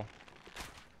the hell?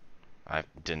 I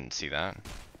didn't see that.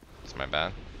 It's my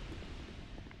bad.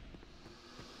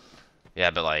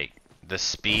 Yeah, but like, the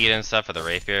speed and stuff of the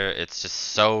rapier, it's just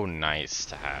so nice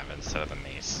to have instead of the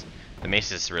mace. The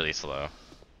mace is really slow.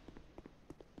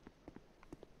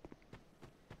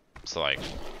 So like,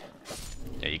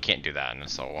 yeah, you can't do that in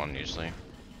Assault 1 usually.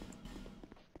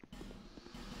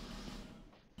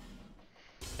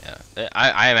 Yeah,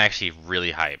 I am actually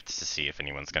really hyped to see if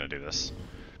anyone's gonna do this.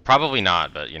 Probably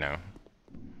not, but you know.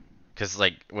 Because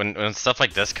like, when stuff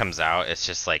like this comes out, it's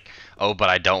just like, oh, but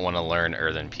I don't want to learn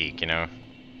Earthen Peak, you know?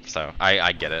 So,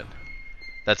 I get it.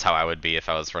 That's how I would be if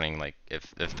I was running, like,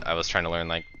 if I was trying to learn,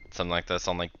 like, something like this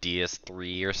on, like,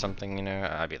 DS3 or something, you know?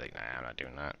 I'd be like, nah, I'm not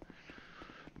doing that.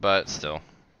 But, still.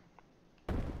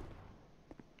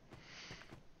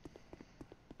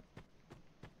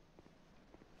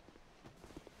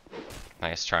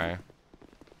 Nice try.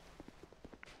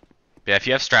 Yeah, if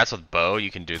you have strats with bow, you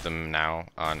can do them now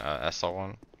on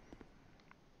sl1.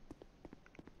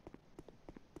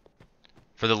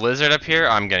 For the lizard up here,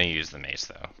 I'm gonna use the mace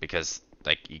though, because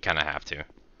like you kind of have to.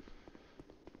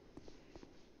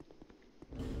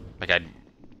 Like I'd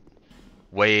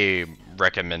way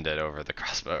recommend it over the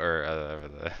crossbow or over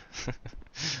the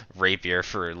rapier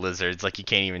for lizards. Like you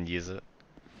can't even use it.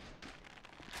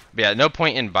 But yeah, no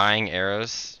point in buying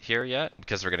arrows here yet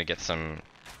because we're gonna get some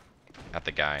at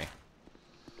the guy.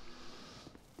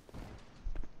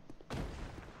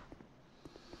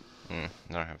 I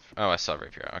don't have. Oh, I saw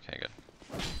rapier. Okay, good.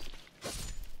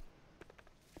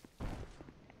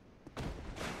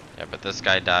 Yeah, but this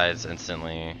guy dies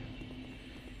instantly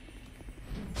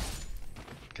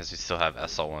because we still have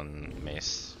sl1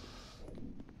 mace.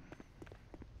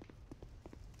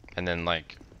 And then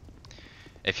like,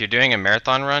 if you're doing a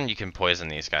marathon run, you can poison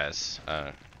these guys.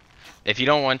 If you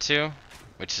don't want to,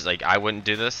 which is like I wouldn't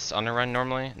do this on a run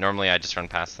normally. Normally I just run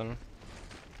past them.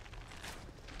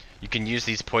 You can use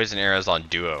these poison arrows on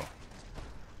duo.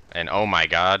 And oh my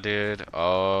god, dude.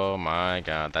 Oh my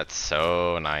god, that's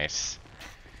so nice.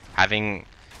 Having,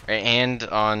 and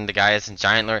on the guys in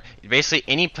giant lure, basically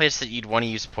any place that you'd want to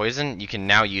use poison, you can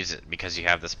now use it because you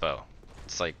have this bow.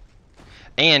 It's like,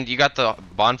 and you got the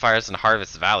bonfires in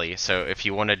Harvest Valley, so if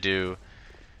you want to do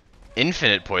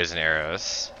infinite poison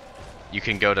arrows, you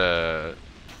can go to,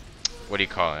 what do you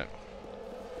call it?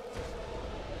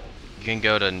 You can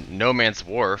go to No Man's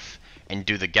Wharf and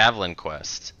do the Gavilan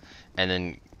quest, and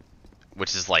then,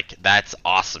 which is like, that's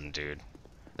awesome, dude.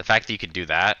 The fact that you could do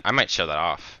that, I might show that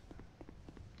off.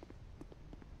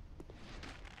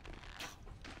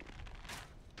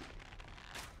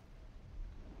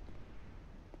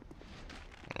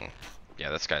 Yeah,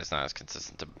 this guy's not as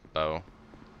consistent to bow.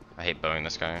 I hate bowing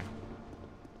this guy.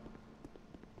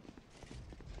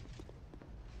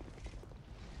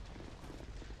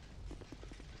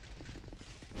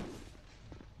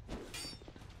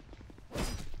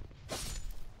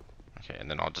 Okay, and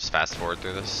then I'll just fast forward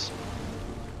through this.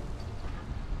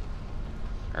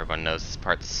 Everyone knows this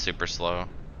part's super slow.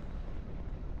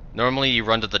 Normally you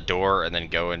run to the door and then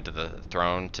go into the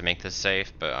throne to make this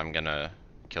safe, but I'm gonna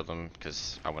kill them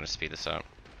because I want to speed this up.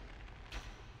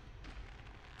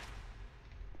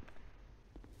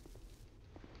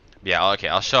 Yeah, okay,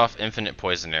 I'll show off infinite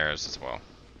poison arrows as well.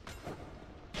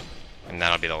 And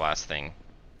that'll be the last thing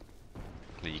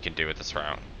that you can do with this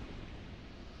route.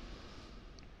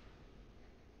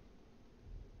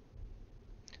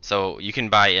 So you can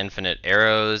buy infinite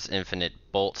arrows, infinite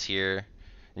bolts here,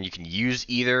 and you can use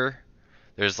either.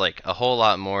 There's like a whole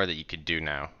lot more that you could do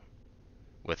now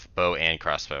with bow and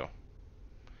crossbow.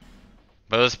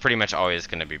 Bow's pretty much always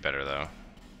going to be better though.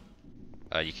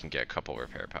 You can get a couple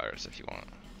repair powders if you want.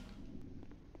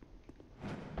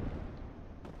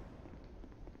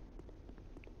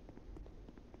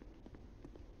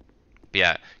 But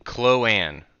yeah,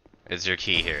 Cloan is your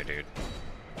key here, dude.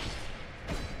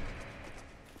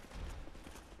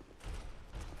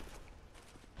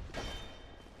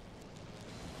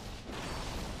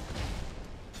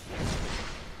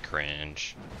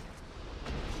 Cringe.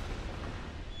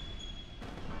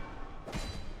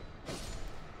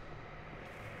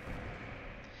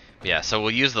 Yeah, so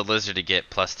we'll use the lizard to get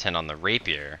plus 10 on the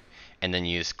rapier, and then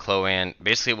use Cloan.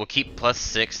 Basically, we'll keep plus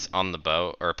 6 on the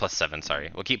bow, or plus 7,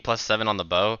 sorry. We'll keep plus 7 on the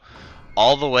bow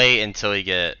all the way until we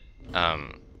get,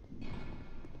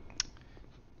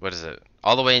 what is it?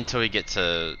 All the way until we get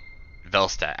to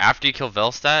Velstadt. After you kill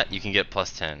Velstadt, you can get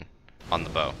plus 10 on the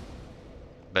bow.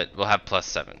 But we'll have plus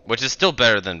 7, which is still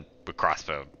better than with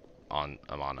crossbow on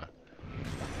Amana.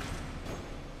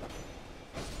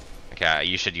 Okay,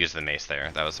 you should use the mace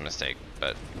there. That was a mistake,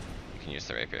 but you can use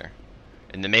the rapier.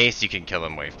 In the mace, you can kill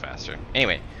him way faster.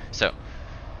 Anyway, so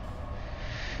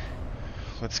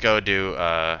let's go do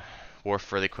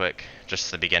Wharf really quick,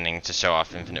 just the beginning to show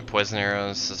off infinite poison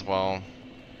arrows as well.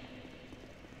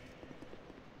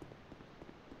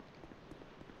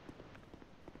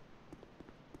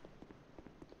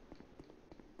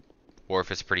 Wharf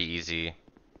is pretty easy.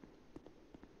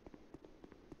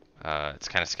 It's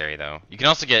kind of scary though. You can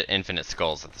also get infinite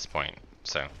skulls at this point,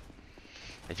 so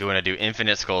if you want to do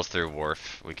infinite skulls through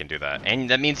Wharf, we can do that. And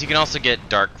that means you can also get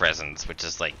dark resins, which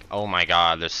is like, oh my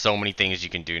god, there's so many things you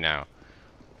can do now.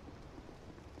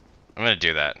 I'm gonna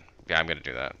do that. Yeah, I'm gonna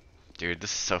do that. Dude,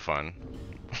 this is so fun.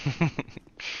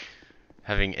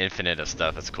 Having infinite of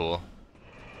stuff, that's cool.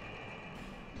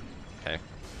 Okay.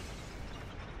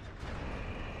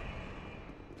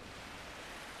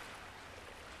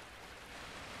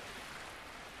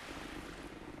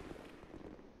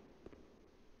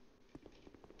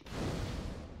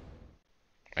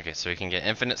 Okay, so we can get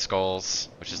infinite skulls,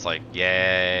 which is like,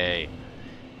 yay!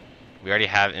 We already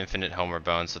have infinite Homer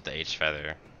bones with the H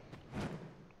feather.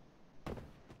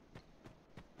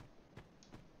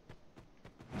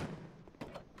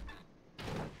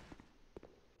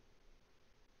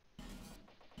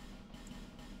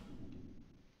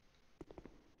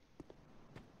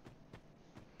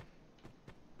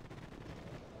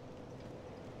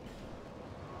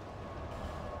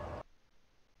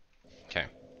 Okay.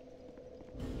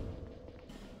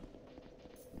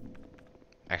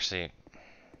 Actually,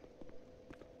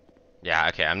 yeah,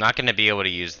 okay, I'm not gonna be able to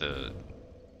use the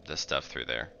stuff through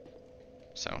there.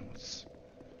 So let's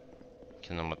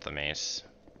kill them with the mace.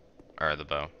 Or the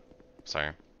bow.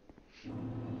 Sorry.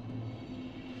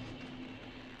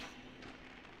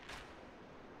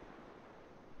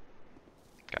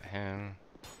 Got him.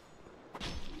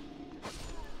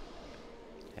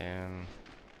 Him.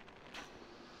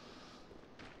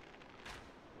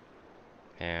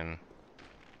 Him.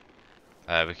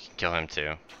 We can kill him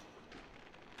too.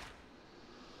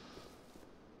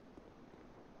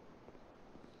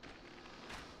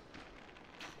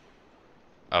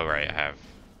 Oh right, I have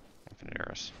infinite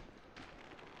arrows.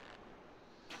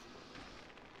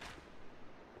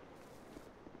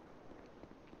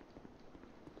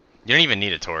 You don't even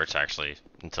need a torch actually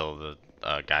until the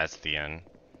guys at the end,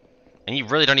 and you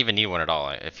really don't even need one at all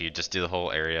if you just do the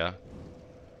whole area.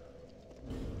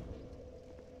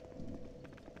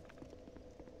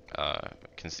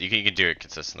 You can do it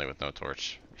consistently with no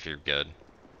torch if you're good.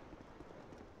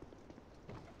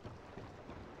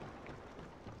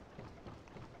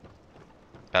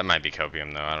 That might be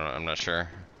copium though. I'm not sure.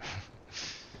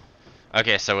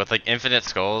 Okay, so with like infinite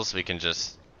skulls, we can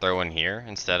just throw one here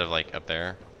instead of like up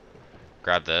there.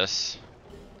 Grab this,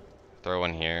 throw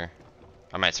one here.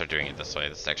 I might start doing it this way.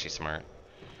 This is actually smart.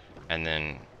 And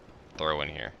then throw one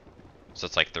here. So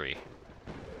it's like 3.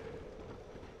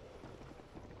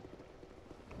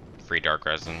 Free dark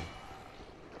resin.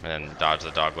 And then dodge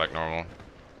the dog like normal.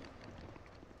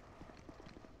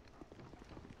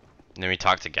 And then we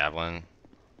talk to Gablin.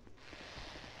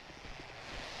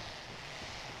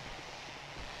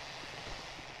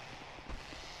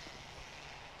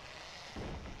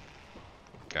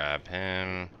 Grab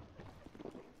him.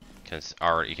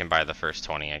 Or you can buy the first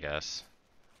 20, I guess.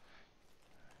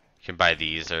 You can buy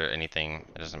these or anything,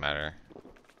 it doesn't matter.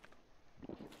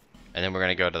 And then we're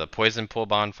gonna go to the poison pool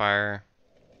bonfire,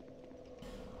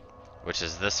 which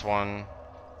is this one.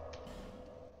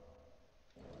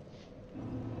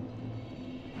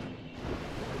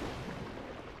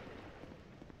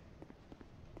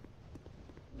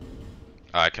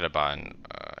 Oh, I could have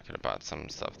bought some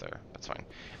stuff there. That's fine.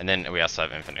 And then we also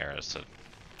have infinite arrows. So,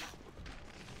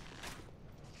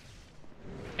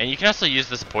 and you can also use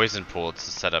this poison pool to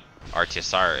set up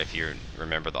RTSR if you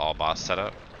remember the all boss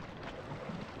setup.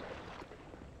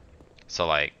 So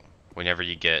like, whenever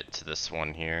you get to this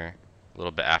one here, a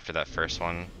little bit after that first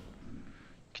one, you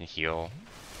can heal.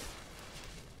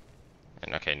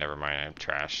 And okay, never mind, I'm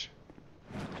trash.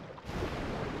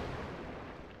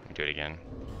 Do it again.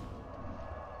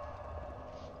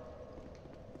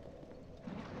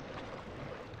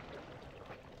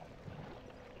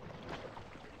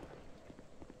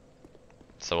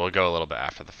 So we'll go a little bit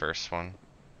after the first one.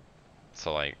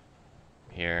 So like,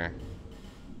 here.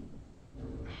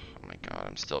 Oh my god,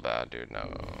 I'm still bad, dude, no.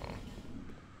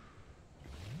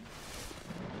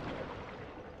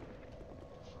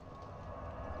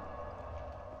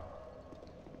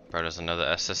 Bro doesn't know the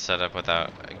SS setup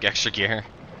without extra gear.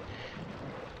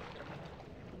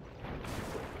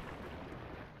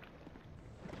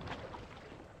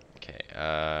 Okay,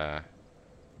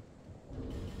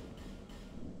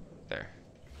 there.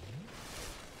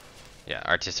 Yeah,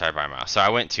 RTSR by mile. So I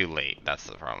went too late, that's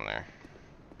the problem there.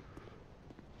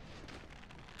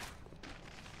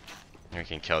 We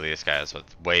can kill these guys with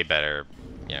way better,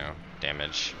 you know,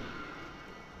 damage.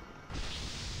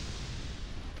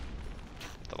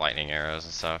 The lightning arrows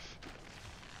and stuff.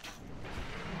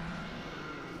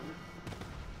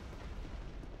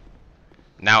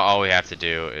 Now all we have to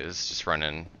do is just run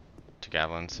in to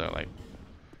Gablin, so like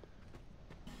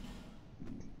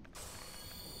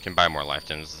you can buy more life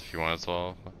gems if you want as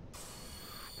well.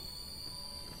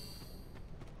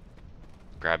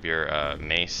 Grab your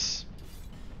mace.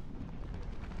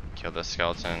 Kill this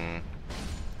skeleton.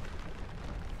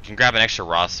 You can grab an extra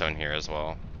raw stone here as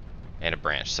well. And a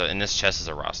branch. So in this chest is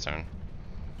a raw stone.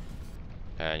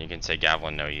 And you can say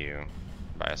Gablin, no you.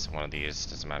 Buy us one of these,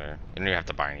 doesn't matter. You don't even have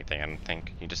to buy anything, I don't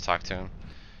think. You just talk to him.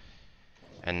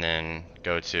 And then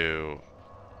go to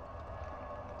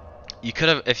You could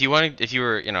have, if you wanted, if you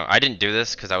were, you know, I didn't do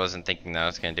this because I wasn't thinking that I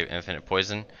was gonna do infinite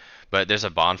poison, but there's a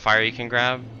bonfire you can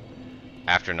grab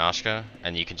after Noshka,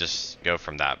 and you can just go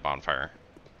from that bonfire.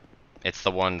 It's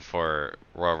the one for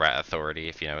Royal Rat Authority,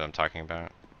 if you know what I'm talking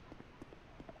about.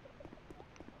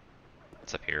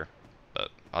 It's up here,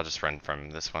 but I'll just run from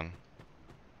this one.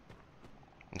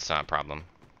 It's not a problem.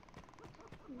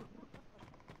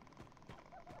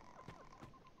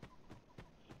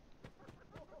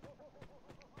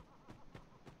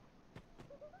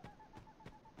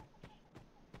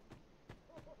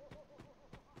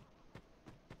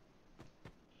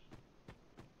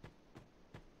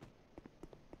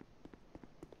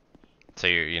 So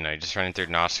you're, you know, just running through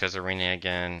Noshka's arena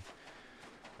again,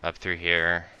 up through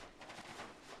here.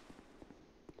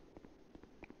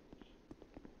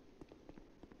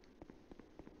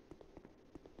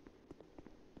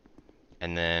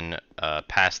 And then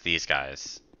past these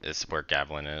guys is where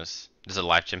Gavelin is. There's a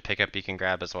life gem pickup you can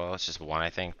grab as well. It's just one,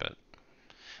 I think, but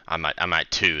I'm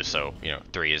at 2, so you know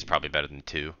 3 is probably better than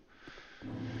 2.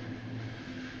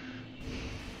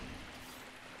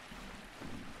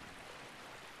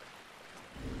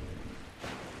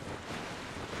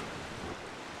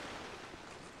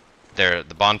 There,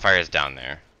 the bonfire is down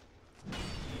there.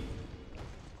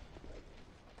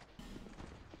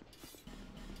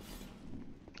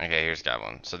 Okay, here's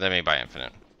Gavelin. So then we buy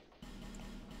infinite.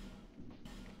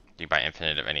 You buy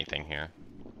infinite of anything here.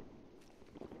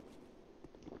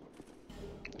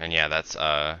 And yeah, that's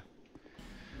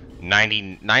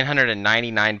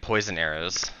 999 poison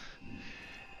arrows.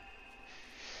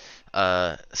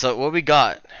 So what we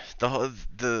got,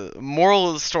 the moral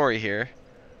of the story here.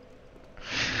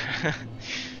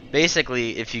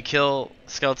 Basically, if you kill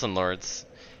skeleton lords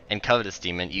and covetous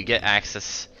demon, you get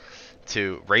access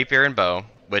to rapier and bow.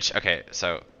 Which, okay,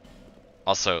 so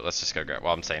also let's just go grab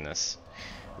while I'm saying this.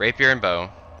 Rapier and bow,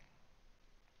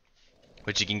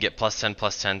 which you can get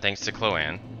 +10/+10 thanks to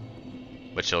Cloanne,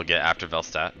 which you'll get after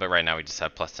Velstadt, but right now we just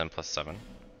have +10/+7,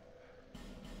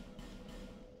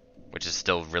 which is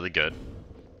still really good.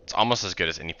 It's almost as good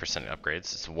as any percent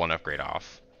upgrades. It's 1 upgrade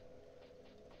off.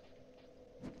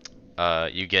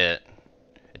 You get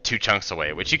 2 chunks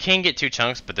away, which you can get 2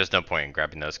 chunks, but there's no point in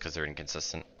grabbing those because they're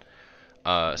inconsistent.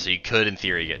 So you could, in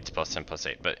theory, get to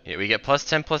 +10/+8, but yeah, we get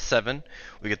 +10/+7.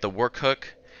 We get the work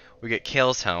hook. We get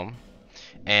Kale's helm,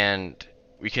 and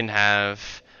we can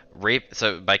have rape.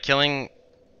 So by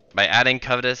adding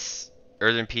covetous,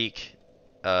 Earthen Peak,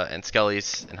 and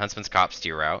Skelly's and Huntsman's Copse to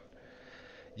your route,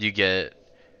 you get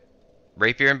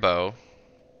rapier and bow,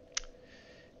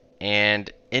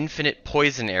 and infinite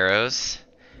poison arrows.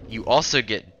 You also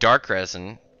get dark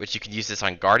resin, which you can use this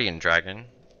on Guardian Dragon.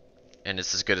 And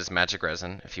it's as good as magic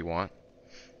resin if you want.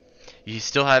 You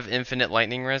still have infinite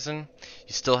lightning resin.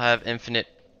 You still have infinite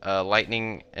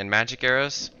lightning and magic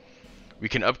arrows. We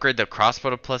can upgrade the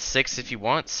crossbow to +6 if you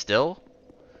want still.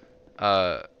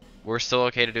 We're still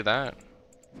okay to do that.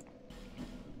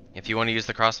 If you want to use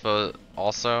the crossbow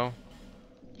also,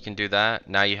 you can do that.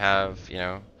 Now you have, you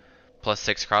know,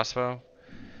 +6 crossbow.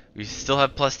 We still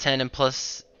have +10 and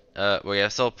we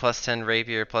have still +10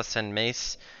 rapier, +10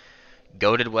 mace.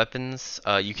 Goated weapons,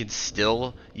 you can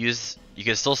still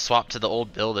swap to the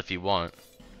old build if you want,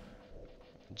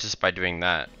 just by doing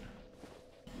that.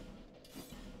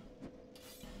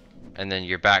 And then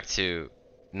you're back to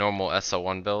normal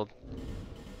SL1 build.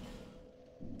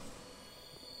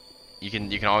 You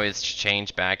can always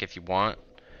change back if you want.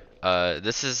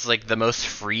 This is like the most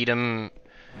freedom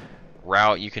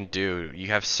route you can do. You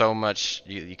have so much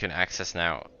you can access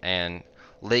now, and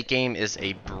late game is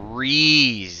a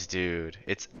breeze, dude.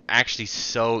 It's actually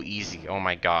so easy. Oh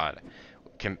my god,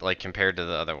 like compared to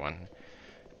the other one.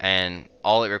 And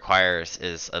all it requires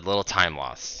is a little time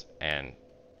loss and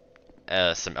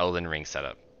some Elden Ring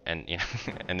setup, and you know,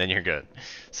 and then you're good.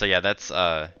 So yeah, that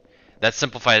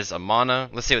simplifies a mana.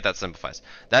 Let's see what that simplifies.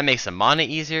 That makes a mana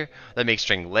easier. That makes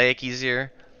Drangleic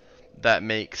easier. That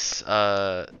makes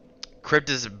Crypt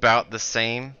is about the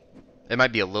same. It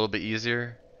might be a little bit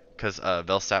easier because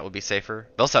Velstadt would be safer.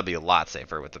 Velstadt would be a lot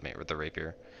safer with the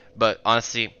rapier. But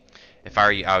honestly, if I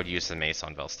were you, I would use the mace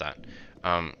on Velstadt.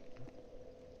 And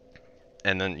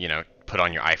then, you know, put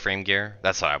on your iframe gear.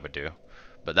 That's what I would do.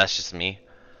 But that's just me.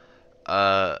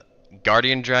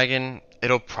 Guardian Dragon,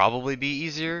 it'll probably be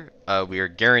easier. We are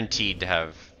guaranteed to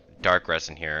have dark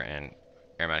resin here and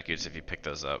aromatic ooze if you pick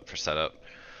those up for setup.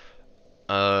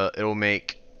 It'll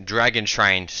make Dragon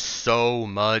Shrine so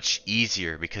much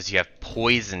easier because you have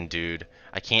poison, dude.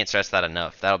 I can't stress that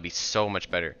enough. That'll be so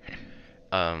much better.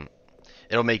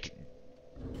 It'll make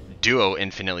Duo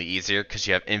infinitely easier because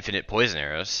you have infinite poison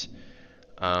arrows.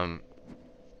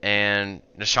 And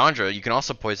Nashandra, you can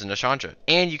also poison Nashandra.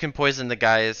 And you can poison the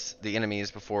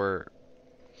enemies before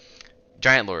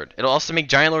Giant Lord. It'll also make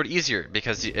Giant Lord easier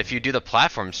because if you do the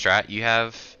platform strat, you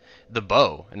have the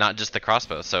bow, not just the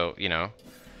crossbow. So, you know,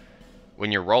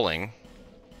 when you're rolling,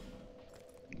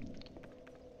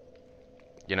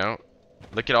 you know,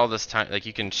 look at all this time. Like,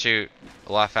 you can shoot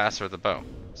a lot faster with the bow.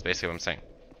 That's basically what I'm saying.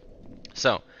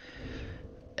 So,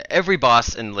 every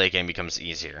boss in the late game becomes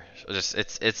easier.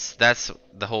 Just that's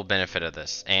the whole benefit of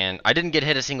this. And I didn't get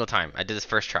hit a single time. I did this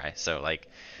first try. So, like,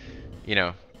 you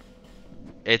know,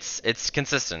 it's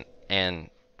consistent. And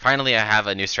finally, I have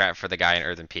a new strat for the guy in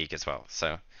Earthen Peak as well.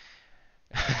 So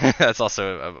that's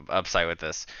also a upside with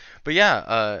this. But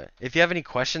yeah, if you have any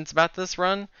questions about this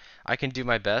run, I can do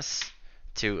my best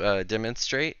to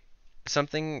demonstrate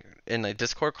something in a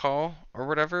Discord call or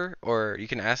whatever, or you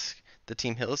can ask the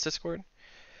Team Hitless Discord.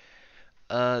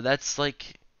 That's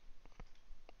like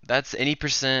that's any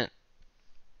percent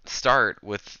start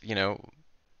with, you know,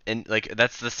 and like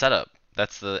that's the setup.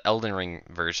 That's the Elden Ring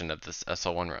version of this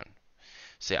SL1 run.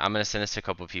 So yeah, I'm gonna send this to a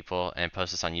couple of people and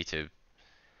post this on YouTube.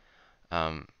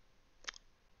 Um,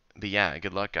 but yeah,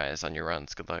 good luck guys on your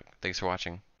runs. Good luck. Thanks for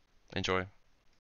watching. Enjoy.